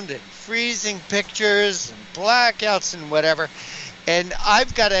sound and freezing pictures and blackouts and whatever. And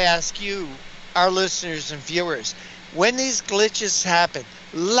I've got to ask you, our listeners and viewers, when these glitches happen,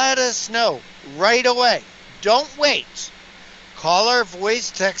 let us know right away. Don't wait. Call our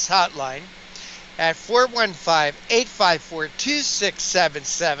voice text hotline at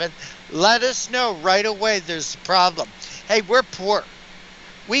 415-854-2677. Let us know right away there's a problem. Hey, we're poor.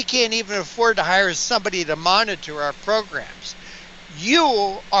 We can't even afford to hire somebody to monitor our programs.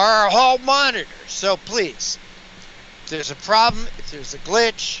 You are our hall monitor, so please, if there's a problem, if there's a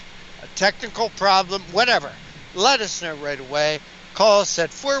glitch, a technical problem, whatever, let us know right away. Call us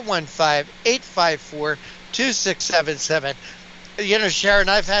at 415-854-2677. You know, Sharon,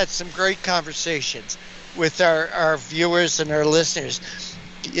 I've had some great conversations with our viewers and our listeners.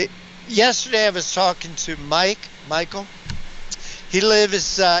 Yesterday I was talking to Michael. He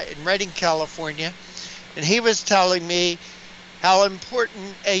lives in Redding, California, and he was telling me how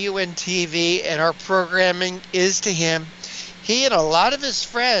important AUN TV and our programming is to him. He and a lot of his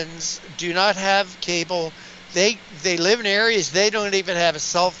friends do not have cable. They live in areas they don't even have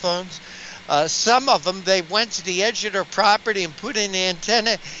cell phones. Some of them, they went to the edge of their property and put an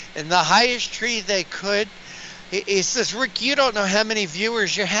antenna in the highest tree they could. He says, Rick, you don't know how many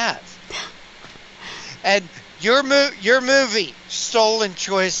viewers you have. And your movie, Stolen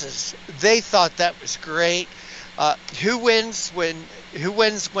Choices, they thought that was great. Who wins when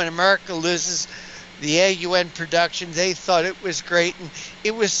America loses? The AUN production, they thought it was great, and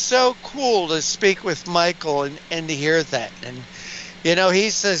it was so cool to speak with Michael and to hear that. And he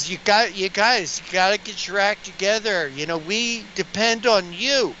says, you guys got to get your act together. We depend on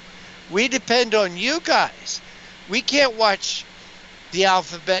you. We depend on you guys. We can't watch the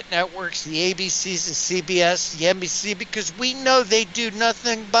alphabet networks, the ABCs, the CBS, the NBC, because we know they do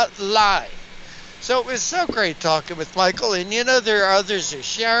nothing but lie. So it was so great talking with Michael. And there are others. There's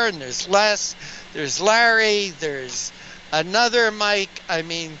Sharon, there's Les, there's Larry, there's another Mike,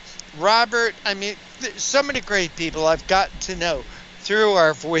 Robert. So many great people I've gotten to know through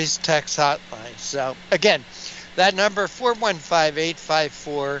our voice text hotline. So again, that number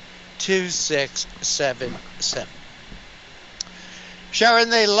 415-854-2677. Sharon,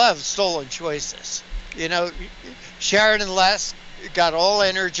 they love Stolen Choices. Sharon and Les got all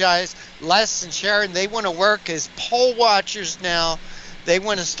energized. Les and Sharon, they want to work as poll watchers now. They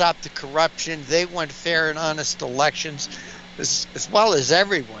want to stop the corruption. They want fair and honest elections, as well as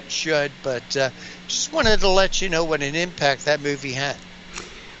everyone should. But just wanted to let you know what an impact that movie had.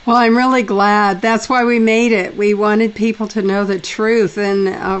 Well, I'm really glad. That's why we made it. We wanted people to know the truth. And,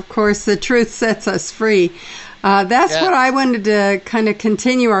 of course, the truth sets us free. That's what I wanted to kind of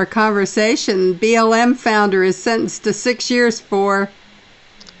continue our conversation. BLM founder is sentenced to 6 years for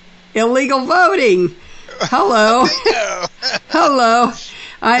illegal voting. Hello. Hello.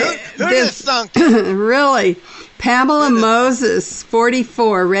 Really. Pamela Moses,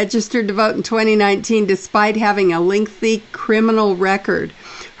 44, registered to vote in 2019 despite having a lengthy criminal record.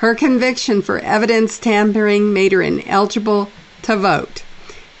 Her conviction for evidence tampering made her ineligible to vote.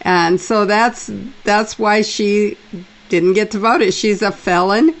 And so that's why she didn't get to vote. She's a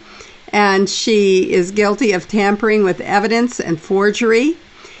felon, and she is guilty of tampering with evidence and forgery,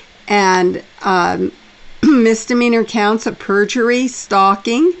 and misdemeanor counts of perjury,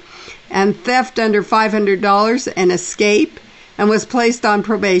 stalking, and theft under $500 and escape, and was placed on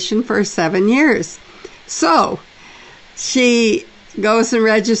probation for 7 years. So she goes and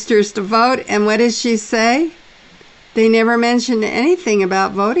registers to vote, and what does she say? They never mentioned anything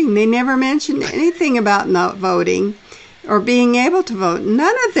about voting. They never mentioned anything about not voting or being able to vote.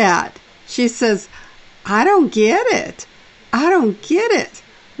 None of that. She says, I don't get it. I don't get it.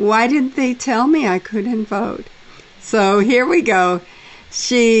 Why didn't they tell me I couldn't vote? So here we go.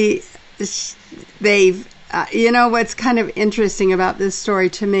 What's kind of interesting about this story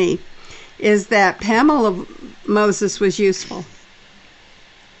to me is that Pamela Moses was useful.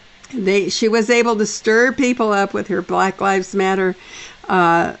 She was able to stir people up with her Black Lives Matters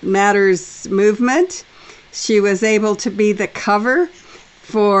movement. She was able to be the cover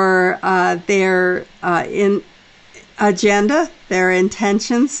for their agenda, their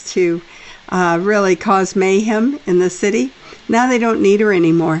intentions to really cause mayhem in the city. Now they don't need her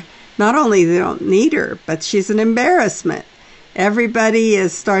anymore. Not only they don't need her, but she's an embarrassment. Everybody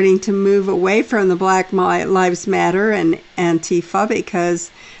is starting to move away from the Black Lives Matter and Antifa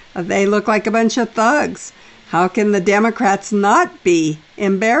because they look like a bunch of thugs. How can the Democrats not be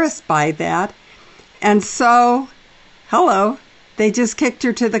embarrassed by that? And so, they just kicked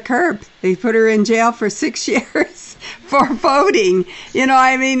her to the curb. They put her in jail for 6 years for voting.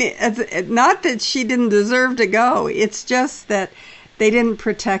 Not that she didn't deserve to go. It's just that they didn't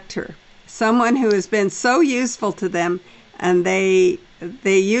protect her. Someone who has been so useful to them, and they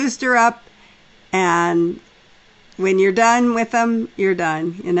used her up, and when you're done with them, you're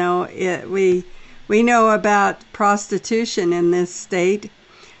done. We know about prostitution in this state,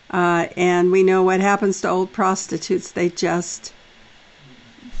 and we know what happens to old prostitutes. They just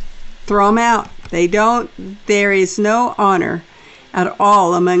throw them out. There is no honor at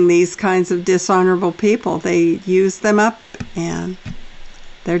all among these kinds of dishonorable people. They use them up, and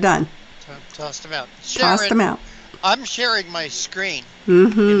they're done. Tossed them out. Tossed them out. I'm sharing my screen,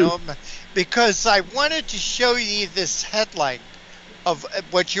 Mm-hmm. Because I wanted to show you this headline of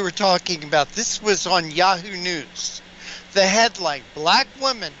what you were talking about. This was on Yahoo News. The headline, Black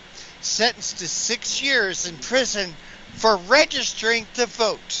woman sentenced to 6 years in prison for registering to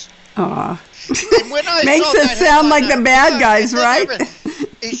vote. Aw. And when I Makes saw it that sound like headline, the bad guys, right?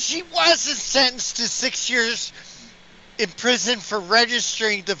 She wasn't sentenced to 6 years in prison for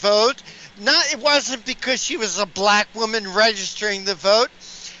registering to vote. It wasn't because she was a black woman registering to vote.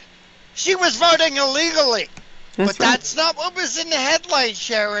 She was voting illegally. That's not what was in the headline,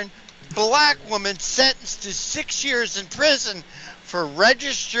 Sharon. Black woman sentenced to 6 years in prison for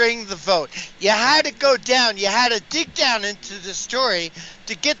registering the vote. You had to go down. You had to dig down into the story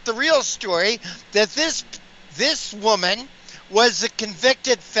to get the real story that this woman was a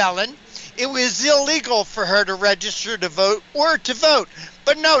convicted felon. It was illegal for her to register to vote or to vote.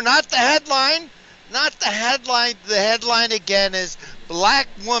 But no, not the headline. Not the headline. The headline again is black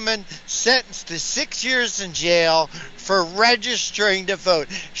woman sentenced to 6 years in jail for registering to vote.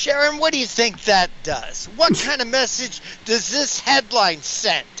 Sharon, what do you think that does? What kind of message does this headline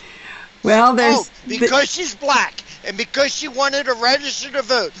send? Well, there's because she's black and because she wanted to register to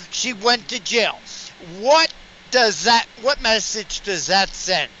vote, she went to jail. What message does that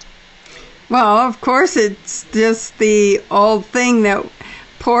send? Well, of course, it's just the old thing that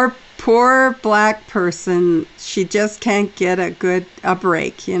poor black person, she just can't get a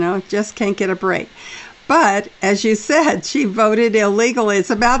break, just can't get a break. But as you said, she voted illegally. It's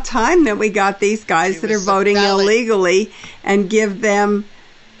about time that we got these guys that are voting illegally and give them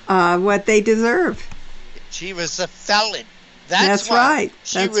what they deserve. She was a felon. That's right.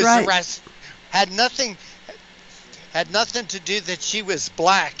 She was arrested. Had nothing to do that she was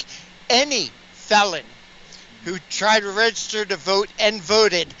black. Any felon who tried to register to vote and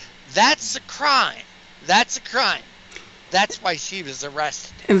voted, that's a crime. That's a crime. That's why she was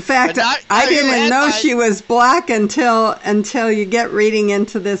arrested. In fact, I didn't know she was black until you get reading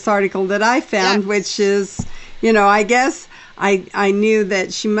into this article that I found, which is, I guess I knew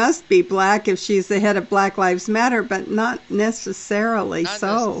that she must be black if she's the head of Black Lives Matter, but not necessarily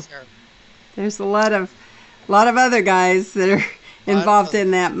so. There's a lot of other guys that are involved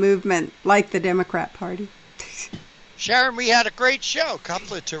in that movement, like the Democrat Party. Sharon, we had a great show. A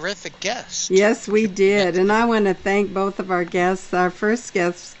couple of terrific guests. Yes, we did. And I want to thank both of our guests. Our first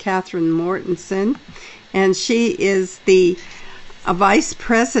guest, Catherine Mortensen, and she is the Vice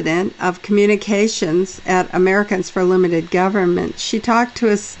President of Communications at Americans for Limited Government. She talked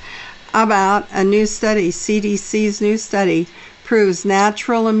to us about a new study. CDC's new study proves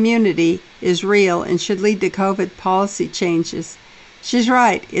natural immunity is real and should lead to COVID policy changes. She's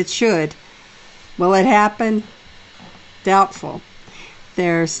right, it should. Will it happen? Doubtful.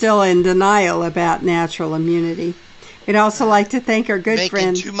 They're still in denial about natural immunity. We'd also like to thank our good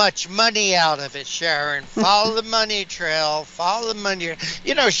friend. Making too much money out of it, Sharon. Follow the money trail. Follow the money.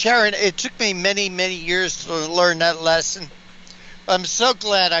 Sharon, it took me many, many years to learn that lesson. I'm so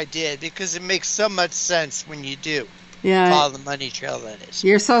glad I did because it makes so much sense when you do. Yeah. Follow the money trail, that is.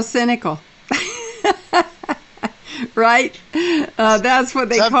 You're so cynical. Right? That's what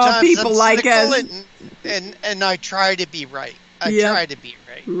they call people like us. And I try to be right. I try to be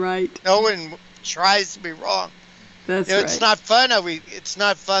right. Right. No one tries to be wrong. That's right. It's not fun. It's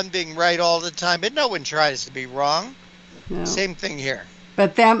not fun being right all the time, but no one tries to be wrong. No. Same thing here.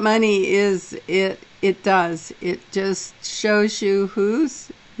 But that money is it does. It just shows you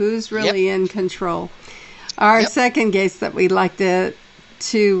who's really in control. Our second guest that we'd like to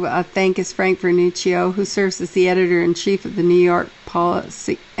thank is Frank Vernuccio, who serves as the editor-in-chief of the New York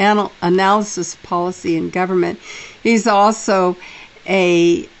Policy Analysis Policy and Government. He's also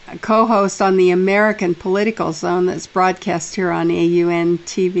a co-host on the American Political Zone that's broadcast here on AUN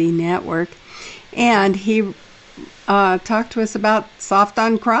TV network. And he talked to us about soft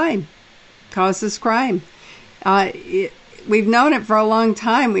on crime, causes crime. We've known it for a long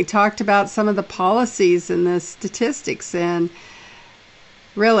time. We talked about some of the policies and the statistics, and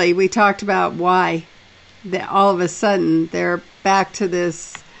really, we talked about why all of a sudden they're back to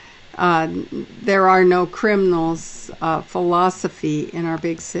this there are no criminals philosophy in our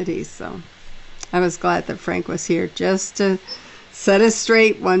big cities. So I was glad that Frank was here just to set us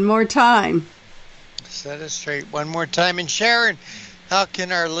straight one more time. Set us straight one more time. And Sharon, how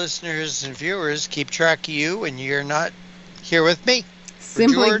can our listeners and viewers keep track of you when you're not here with me?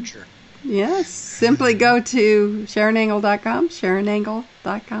 Simply go to SharonAngle.com,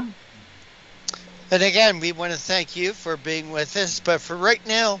 SharonAngle.com. And again, we want to thank you for being with us. But for right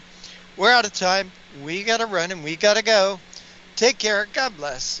now, we're out of time. We got to run and we got to go. Take care. God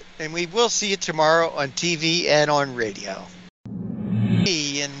bless. And we will see you tomorrow on TV and on radio.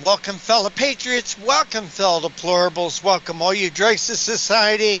 And welcome, fellow patriots. Welcome, fellow deplorables. Welcome, all you dregs of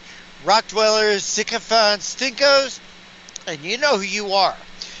society, rock dwellers, sycophants, stinkos. And you know who you are.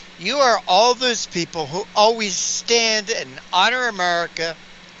 You are all those people who always stand and honor America.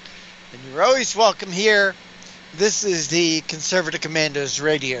 And you're always welcome here. This is the Conservative Commandos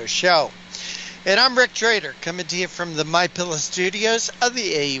radio show. And I'm Rick Trader, coming to you from the My Pillow studios of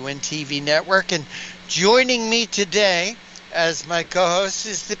the AUN TV network. And joining me today as my co-host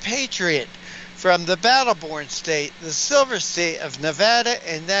is the Patriot from the battle-born state, the Silver State of Nevada,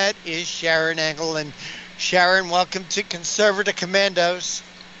 and that is Sharon Angle. And Sharon, welcome to Conservative Commandos.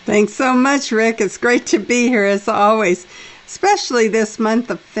 Thanks so much, Rick. It's great to be here as always, especially this month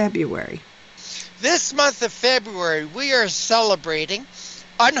of February. This month of February, we are celebrating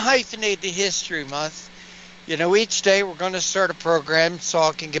Unhyphenated History Month. You know, each day we're going to start a program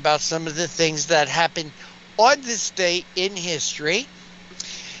talking about some of the things that happened on this day in history.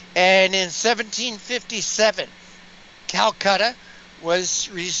 And in 1757, Calcutta was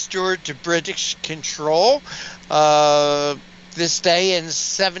restored to British control. This day in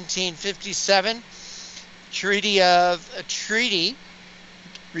 1757, treaty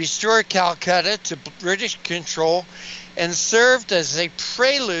restored Calcutta to British control and served as a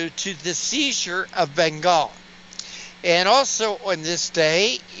prelude to the seizure of Bengal. And also on this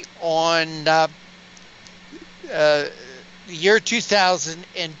day, on the year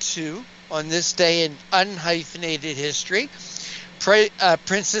 2002, on this day in unhyphenated history,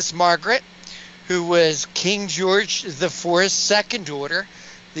 Princess Margaret, who was King George IV's second daughter,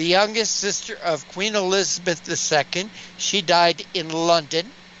 the youngest sister of Queen Elizabeth II, she died in London.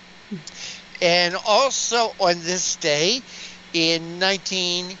 And also on this day in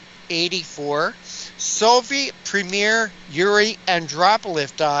 1984, Soviet Premier Yuri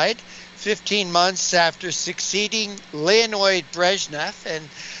Andropov died 15 months after succeeding Leonid Brezhnev. And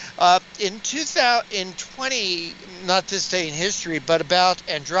not this day in history, but about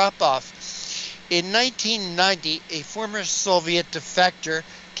Andropov, in 1990, a former Soviet defector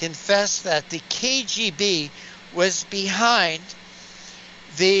confessed that the KGB was behind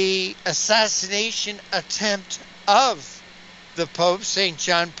the assassination attempt of the Pope, St.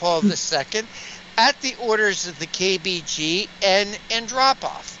 John Paul II, at the orders of the KGB and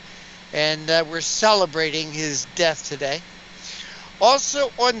Andropov. And we're celebrating his death today. Also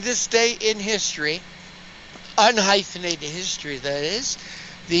on this day in history, unhyphenated history that is,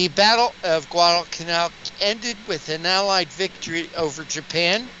 the Battle of Guadalcanal ended with an Allied victory over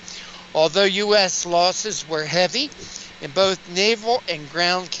Japan. Although U.S. losses were heavy in both naval and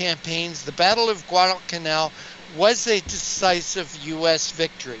ground campaigns, the Battle of Guadalcanal was a decisive U.S.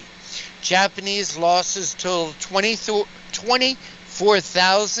 victory. Japanese losses totaled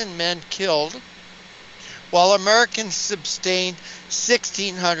 24,000 men killed, while Americans sustained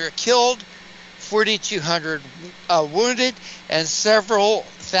 1,600 killed, 4,200 wounded, and several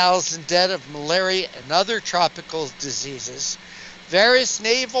thousand dead of malaria and other tropical diseases. Various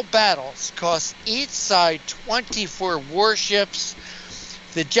naval battles cost each side 24 warships.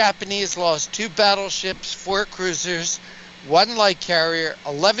 The Japanese lost 2 battleships, 4 cruisers, 1 light carrier,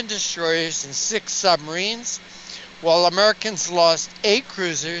 11 destroyers, and 6 submarines, while Americans lost 8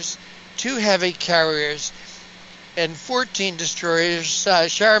 cruisers, 2 heavy carriers, and 14 destroyers.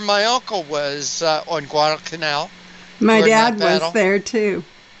 Sharon, my uncle was on Guadalcanal. My dad was there too.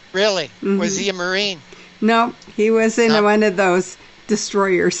 Really? Mm-hmm. Was he a Marine? No, he was in one of those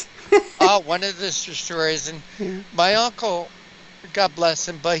destroyers. Oh, one of the destroyers. And my uncle, God bless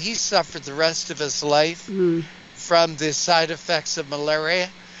him, but he suffered the rest of his life from the side effects of malaria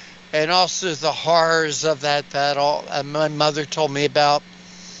and also the horrors of that battle. My mother told me about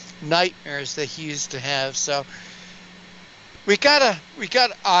nightmares that he used to have. So we gotta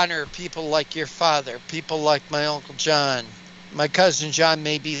honor people like your father, people like my Uncle John. My cousin John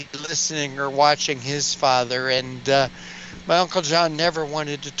may be listening or watching his father, and my Uncle John never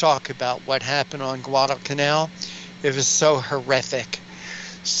wanted to talk about what happened on Guadalcanal. It was so horrific.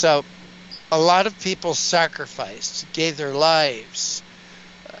 So a lot of people sacrificed, gave their lives,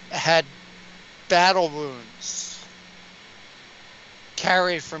 had battle wounds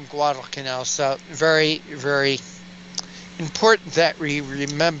carried from Guadalcanal. So very, very important that we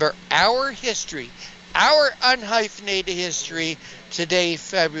remember our history, our unhyphenated history today,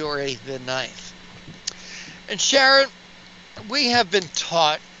 February the 9th. And Sharon, we have been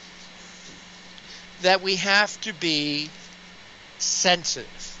taught that we have to be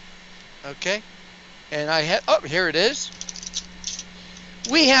sensitive, okay? And here it is.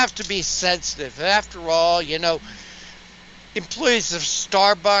 We have to be sensitive. After all, you know, employees of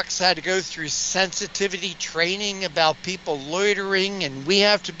Starbucks had to go through sensitivity training about people loitering, and we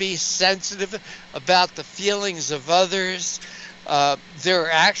have to be sensitive about the feelings of others. There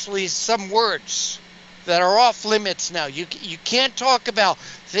are actually some words that are off limits now. You can't talk about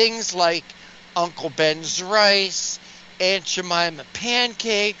things like Uncle Ben's rice, Aunt Jemima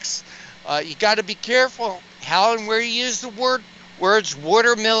pancakes. You got to be careful how and where you use the words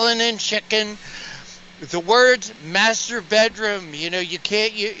watermelon and chicken. The words master bedroom, you know, you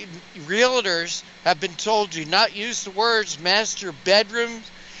can't, realtors have been told do not use the words master bedroom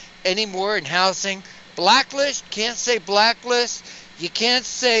anymore in housing. Blacklist, can't say blacklist. You can't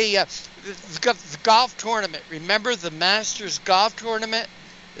say the golf tournament. Remember the Masters golf tournament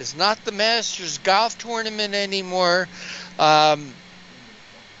is not the Masters golf tournament anymore.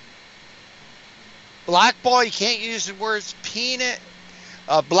 Blackball, you can't use the words peanut,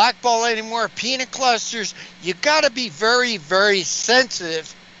 blackball anymore, peanut clusters. You got to be very, very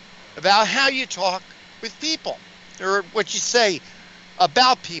sensitive about how you talk with people or what you say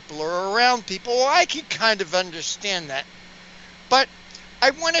about people or around people. Well, I can kind of understand that. But I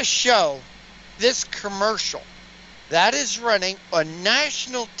want to show this commercial that is running on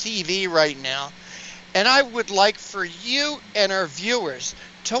national TV right now, and I would like for you and our viewers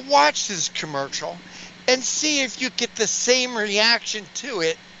to watch this commercial and see if you get the same reaction to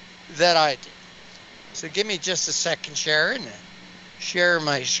it that I did. So give me just a second, Sharon, and share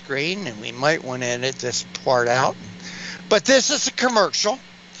my screen, and we might want to edit this part out. But this is a commercial.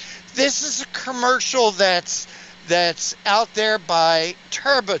 This is a commercial that's out there by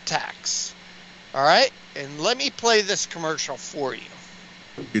TurboTax. All right? And let me play this commercial for you.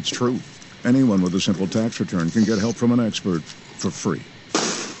 It's true. Anyone with a simple tax return can get help from an expert for free.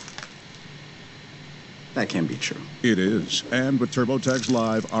 That can be true. It is. And with TurboTax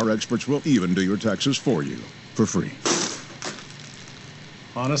Live, our experts will even do your taxes for you for free.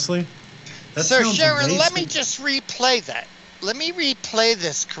 Honestly? That So, sounds Sharon, amazing. let me just replay that. Let me replay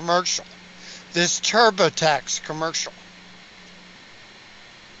this commercial, this TurboTax commercial.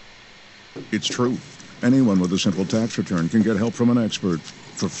 It's true. Anyone with a simple tax return can get help from an expert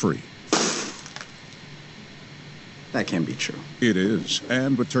for free. That can be true. It is.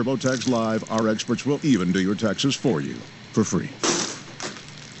 And with TurboTax Live, our experts will even do your taxes for you for free.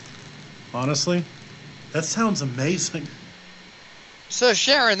 Honestly? That sounds amazing. So,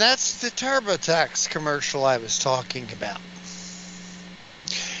 Sharon, that's the TurboTax commercial I was talking about.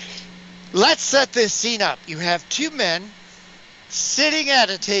 Let's set this scene up. You have two men sitting at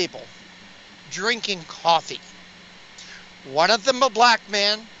a table drinking coffee. One of them a black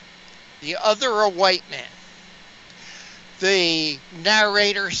man, the other a white man. The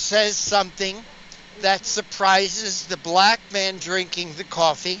narrator says something that surprises the black man drinking the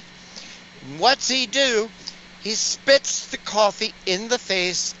coffee. And what's he do? He spits the coffee in the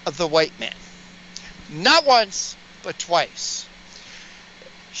face of the white man. Not once, but twice.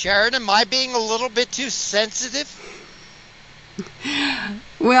 Sharon, am I being a little bit too sensitive?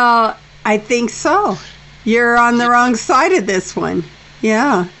 Well, I think so. You're on the wrong side of this one.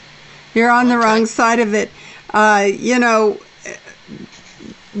 Yeah. You're on the wrong side of it. You know,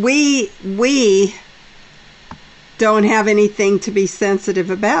 we don't have anything to be sensitive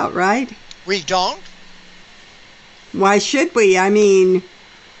about, right? We don't? Why should we? I mean,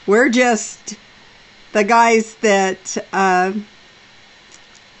 we're just the guys that, I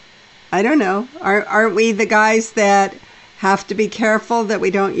don't know, aren't we the guys that have to be careful that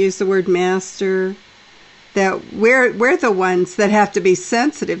we don't use the word master? That we're the ones that have to be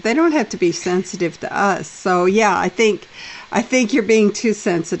sensitive. They don't have to be sensitive to us. So yeah, I think you're being too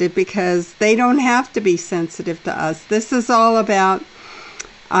sensitive because they don't have to be sensitive to us. This is all about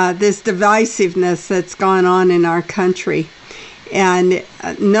this divisiveness that's gone on in our country. And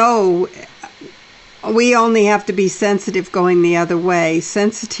no, we only have to be sensitive going the other way.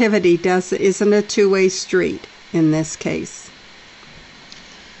 Sensitivity isn't a two-way street in this case.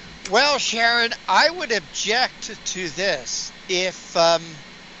 Well, Sharon, I would object to this. If that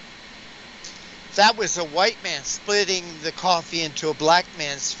was a white man splitting the coffee into a black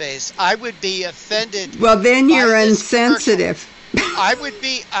man's face, I would be offended. Well, then you're insensitive. I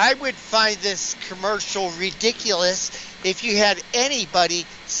would find this commercial ridiculous if you had anybody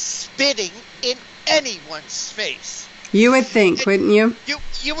spitting in anyone's face. You would think, wouldn't you?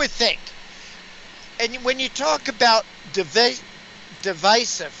 You would think. And when you talk about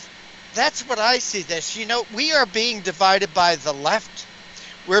divisive, that's what I see this. You know, we are being divided by the left.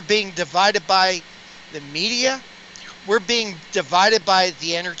 We're being divided by the media. We're being divided by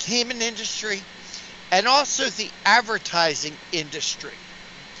the entertainment industry and also the advertising industry.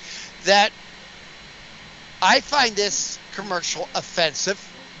 That I find this commercial offensive.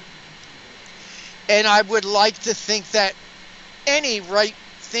 And I would like to think that any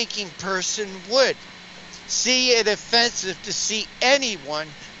right-thinking person would see it offensive to see anyone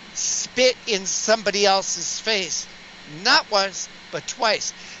spit in somebody else's face. Not once, but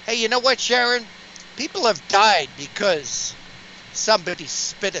twice. Hey, you know what, Sharon? People have died because somebody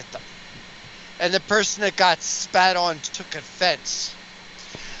spit at them. And the person that got spat on took offense.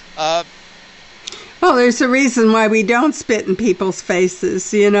 Well, there's a reason why we don't spit in people's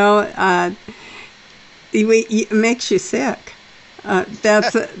faces, you know. It makes you sick.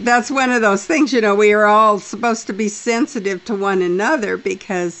 That's one of those things, you know, we are all supposed to be sensitive to one another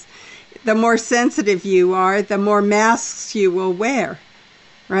because the more sensitive you are, the more masks you will wear,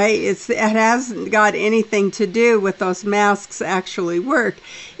 right? It hasn't got anything to do with those masks actually work.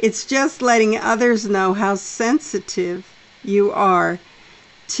 It's just letting others know how sensitive you are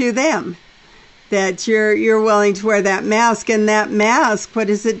to them, that you're willing to wear that mask. And that mask, what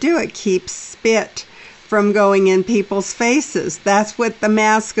does it do? It keeps spit from going in people's faces. That's what the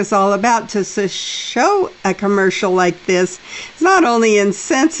mask is all about. To show a commercial like this, it's not only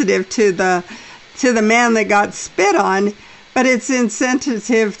insensitive to the man that got spit on, but it's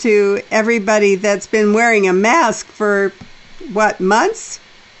insensitive to everybody that's been wearing a mask for what, months?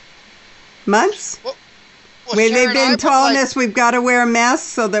 Well, They've Sharon, been telling us we've got to wear a mask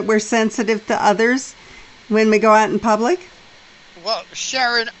so that we're sensitive to others when we go out in public. Well,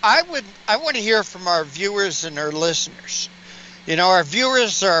 Sharon, I want to hear from our viewers and our listeners. You know, our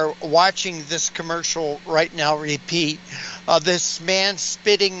viewers are watching this commercial right now, repeat, this man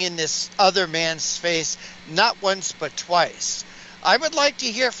spitting in this other man's face, not once but twice. I would like to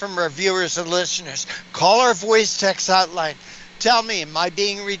hear from our viewers and listeners. Call our voice text hotline. Tell me, am I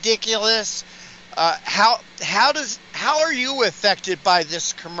being ridiculous? How are you affected by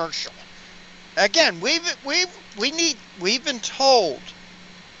this commercial? Again, we've been told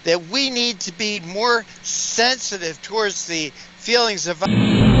that we need to be more sensitive towards the feelings of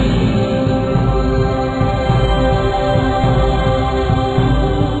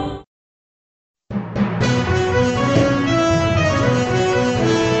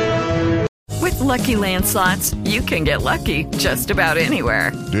With Lucky Land Slots, you can get lucky just about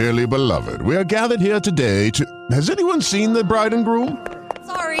anywhere. Dearly beloved, we are gathered here today to... Has anyone seen the bride and groom?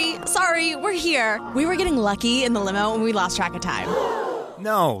 Sorry, we're here. We were getting lucky in the limo and we lost track of time.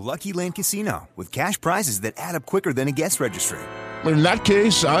 No, Lucky Land Casino, with cash prizes that add up quicker than a guest registry. In that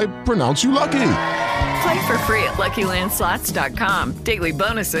case, I pronounce you lucky. Play for free at LuckyLandSlots.com. Daily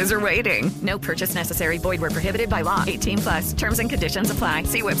bonuses are waiting. No purchase necessary. Void where prohibited by law. 18+. Terms and conditions apply.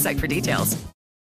 See website for details.